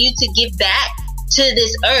you for you to give back to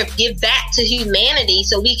this earth, give back to humanity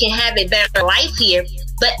so we can have a better life here.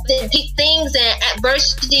 But the things and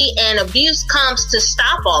adversity and abuse comes to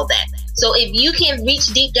stop all that. So if you can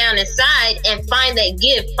reach deep down inside and find that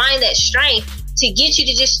gift, find that strength to get you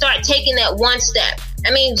to just start taking that one step.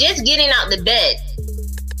 I mean, just getting out the bed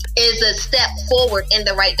is a step forward in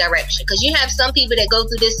the right direction. Because you have some people that go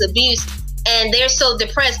through this abuse and they're so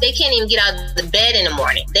depressed they can't even get out of the bed in the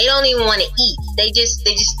morning. They don't even want to eat. They just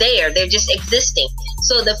there. They're just existing.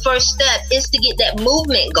 So the first step is to get that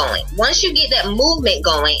movement going. Once you get that movement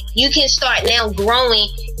going, you can start now growing,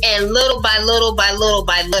 and little by little by little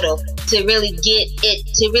by little to really get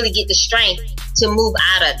the strength to move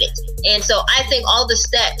out of it. And so I think all the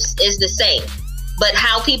steps is the same. But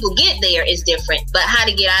how people get there is different. But how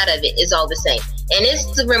to get out of it is all the same. And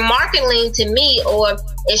it's remarkably to me, or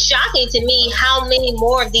it's shocking to me, how many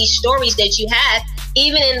more of these stories that you have,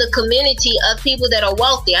 even in the community of people that are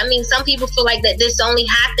wealthy. I mean, some people feel like that this only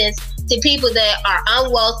happens to people that are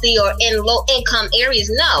unwealthy or in low income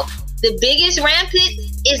areas. No, the biggest rampant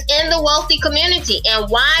is in the wealthy community. And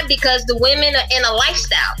why? Because the women are in a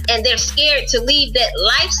lifestyle and they're scared to leave that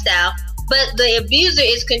lifestyle. But the abuser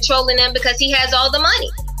is controlling them because he has all the money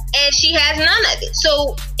and she has none of it.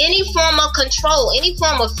 So any form of control, any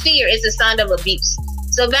form of fear is a sign of abuse.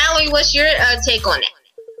 So Valerie, what's your take on it?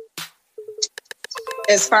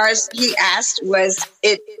 as far as he asked, was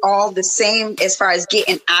it all the same as far as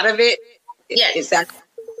getting out of it? Yes. Exactly.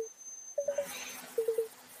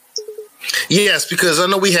 Yes, because I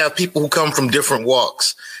know we have people who come from different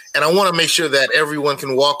walks, and I want to make sure that everyone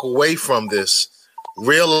can walk away from this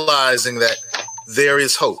realizing that there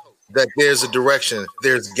is hope, that there's a direction,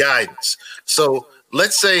 there's guidance. So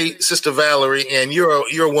let's say, Sister Valerie, and you're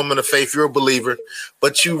a woman of faith, you're a believer,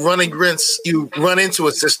 but you run into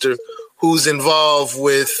a sister who's involved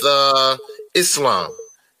with Islam.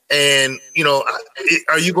 And,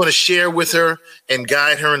 are you going to share with her and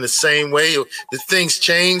guide her in the same way? Do things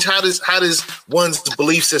change? How does one's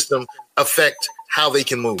belief system affect how they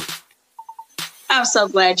can move? I'm so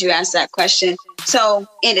glad you asked that question. So,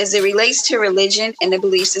 and as it relates to religion and the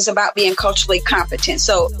beliefs, is about being culturally competent.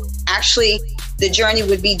 So actually, the journey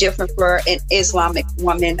would be different for an Islamic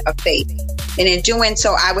woman of faith. And in doing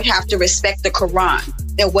so, I would have to respect the Quran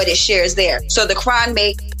and what it shares there. So the Quran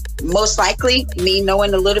may most likely, me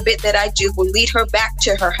knowing a little bit that I do, will lead her back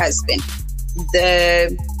to her husband.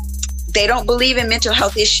 They don't believe in mental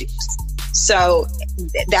health issues. So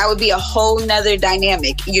that would be a whole nother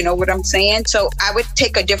dynamic. You know what I'm saying? So I would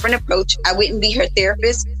take a different approach. I wouldn't be her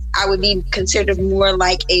therapist. I would be considered more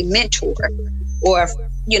like a mentor or,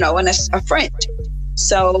 a friend.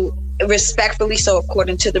 So respectfully, so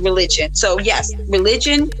according to the religion. So yes,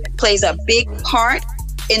 religion plays a big part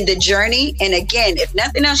in the journey. And again, if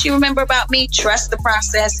nothing else you remember about me, trust the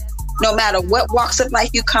process. No matter what walks of life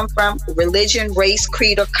you come from, religion, race,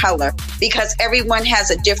 creed, or color, because everyone has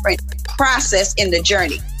a different process in the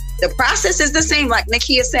journey. The process is the same, like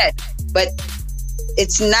Nakia said, but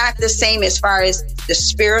it's not the same as far as the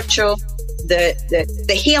spiritual,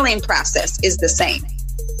 the healing process is the same.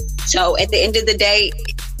 So at the end of the day,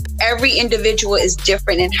 every individual is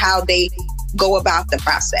different in how they go about the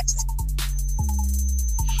process.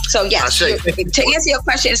 So yes, to answer your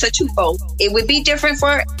question, it's a twofold. It would be different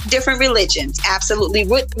for different religions, absolutely,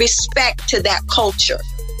 with respect to that culture.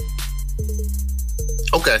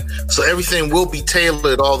 Okay, so everything will be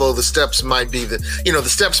tailored, although the steps might be the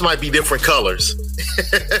steps might be different colors.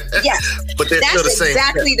 Yes, but they're still the same.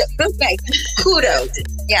 Exactly the perfect. Kudos.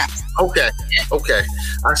 Yeah. Okay.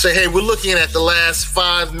 I say, hey, we're looking at the last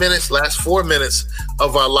 4 minutes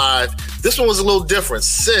of our live. This one was a little different,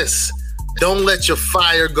 sis. Don't let your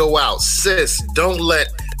fire go out. Sis, don't let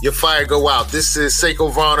your fire go out. This is Seiko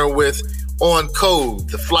Varner with On Code,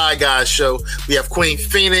 the Fly Guys show. We have Queen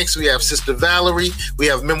Phoenix. We have Sister Valerie. We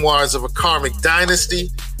have Memoirs of a Karmic Dynasty.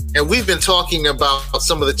 And we've been talking about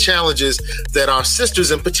some of the challenges that our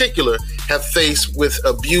sisters in particular have faced with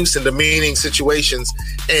abuse and demeaning situations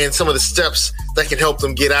and some of the steps that can help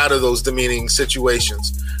them get out of those demeaning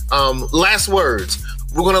situations. Last words.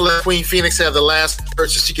 We're going to let Queen Phoenix have the last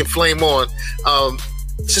word so she can flame on.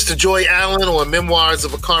 Sister Joy Allen on Memoirs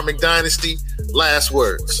of a Karmic Dynasty, last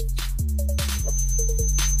words.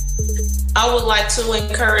 I would like to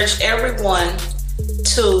encourage everyone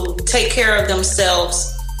to take care of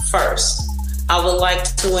themselves first. I would like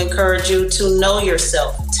to encourage you to know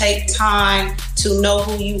yourself. Take time to know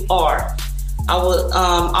who you are. I would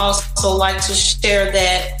also like to share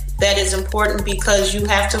that is important because you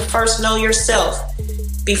have to first know yourself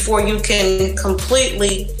before you can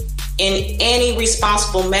completely, in any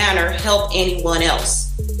responsible manner, help anyone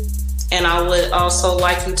else. And I would also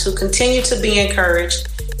like you to continue to be encouraged.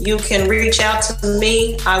 You can reach out to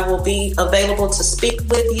me. I will be available to speak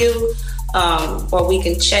with you, or we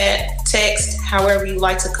can chat, text, however you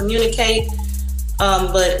like to communicate.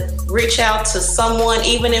 But reach out to someone,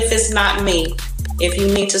 even if it's not me. If you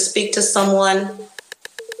need to speak to someone,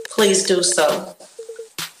 please do so.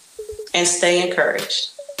 And stay encouraged.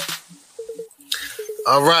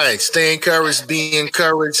 All right. Stay encouraged, be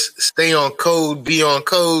encouraged, stay on code, be on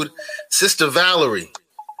code. Sister Valerie,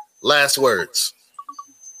 last words.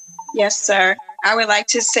 Yes, sir. I would like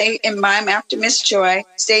to say in mime after Miss Joy,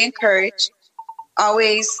 stay encouraged.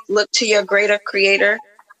 Always look to your greater creator.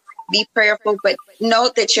 Be prayerful, but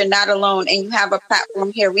note that you're not alone and you have a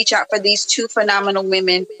platform here. Reach out for these two phenomenal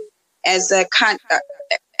women as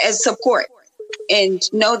support. And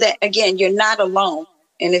know that, again, you're not alone.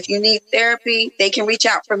 And if you need therapy, they can reach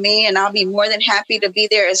out for me and I'll be more than happy to be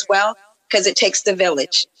there as well because it takes the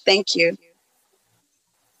village. Thank you.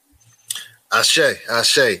 Ashe.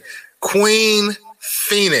 Queen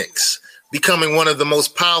Phoenix, becoming one of the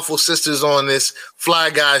most powerful sisters on this Fly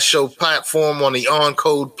Guys show platform, on the On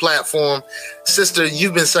Code platform. Sister,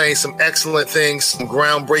 you've been saying some excellent things, some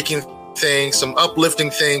groundbreaking things, some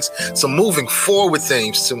uplifting things, some moving forward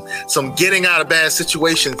things, some getting out of bad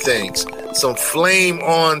situation things, some flame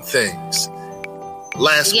on things.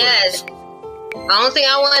 Last words. The only thing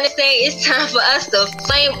I want to say, it's time for us to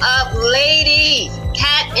flame up, ladies.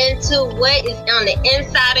 Tap into what is on the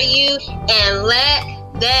inside of you and let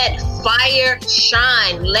that fire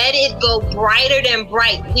shine. Let it go brighter than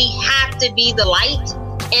bright. We have to be the light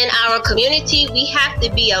in our community. We have to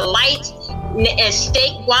be a light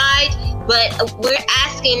statewide. But we're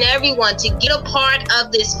asking everyone to get a part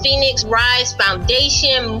of this Phoenix Rise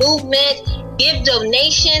Foundation movement. Give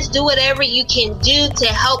donations, do whatever you can do to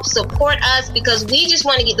help support us, because we just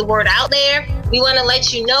want to get the word out there. We want to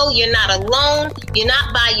let you know you're not alone. You're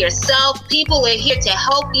not by yourself. People are here to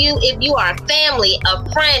help you. If you are a family, a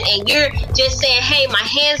friend, and you're just saying, hey, my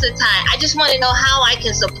hands are tied, I just want to know how I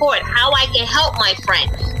can support, how I can help my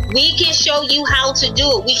friend. We can show you how to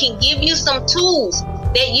do it. We can give you some tools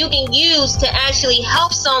that you can use to actually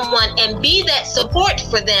help someone and be that support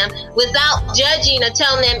for them without judging or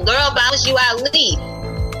telling them, girl, bounce you out, leave.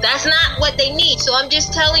 That's not what they need. So I'm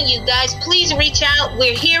just telling you guys, please reach out.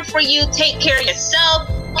 We're here for you. Take care of yourself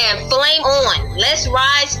and flame on. Let's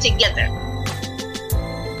rise together.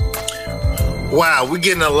 Wow, we're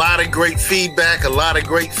getting a lot of great feedback.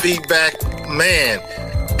 Man,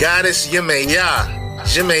 Goddess Yemeya.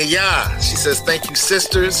 She says, thank you,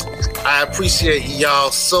 sisters. I appreciate y'all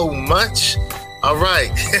so much. All right.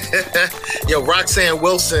 Yo, Roxanne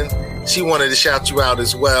Wilson, she wanted to shout you out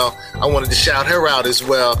as well. I wanted to shout her out as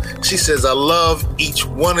well. She says, I love each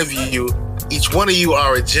one of you. Each one of you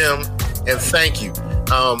are a gem, and thank you.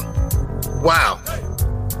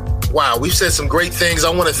 Wow, we've said some great things. I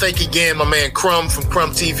want to thank again my man Crumb from Crumb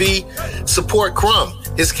TV. Support Crumb.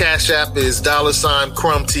 His Cash App is $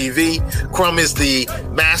 Crumb TV. Crumb is the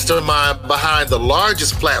mastermind behind the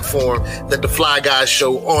largest platform that the Fly Guys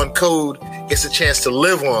show on Code gets a chance to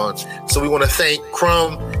live on. So we want to thank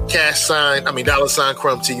Crumb, $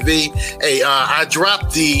 Crumb TV. Hey, I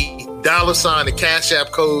dropped the $ the Cash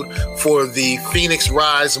App code for the Phoenix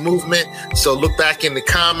Rise movement. So look back in the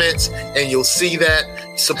comments and you'll see that.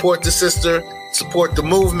 Support the sister, support the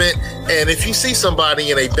movement. And if you see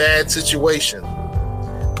somebody in a bad situation,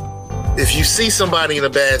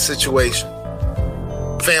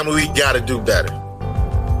 family, we got to do better.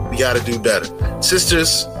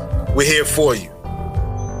 Sisters, we're here for you.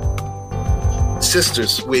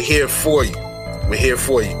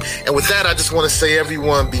 And with that, I just want to say,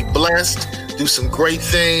 everyone, be blessed. Do some great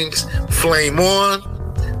things. Flame on.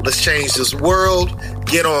 Let's change this world.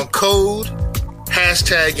 Get on Code.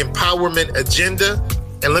 #Empowerment Agenda.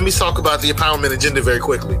 And let me talk about the Empowerment Agenda very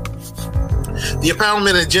quickly. The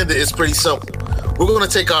Empowerment Agenda is pretty simple. We're going to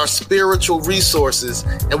take our spiritual resources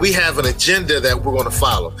and we have an agenda that we're going to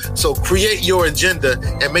follow. So create your agenda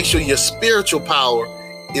and make sure your spiritual power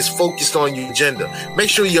is focused on your agenda. Make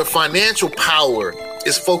sure your financial power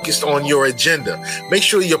is focused on your agenda. Make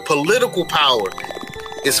sure your political power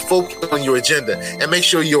is focused on your agenda. And make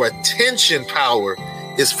sure your attention power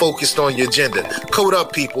is focused on your agenda. Code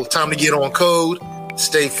up, people. Time to get on Code.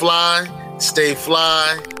 Stay fly. Stay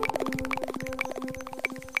fly.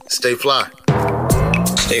 Stay fly.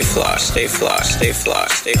 Stay fly, stay fly, stay fly,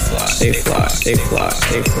 stay fly, stay fly, stay fly,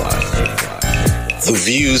 stay fly, stay fly. The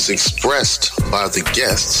views expressed by the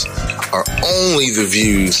guests are only the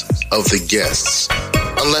views of the guests,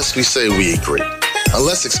 unless we say we agree.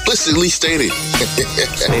 Unless explicitly stated.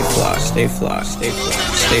 Stay fly, stay fly, stay fly, stay fly,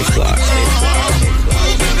 stay fly, stay fly.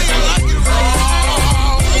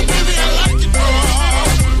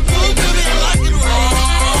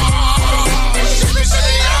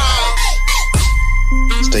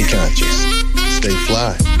 Stay conscious. Stay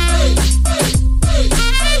fly.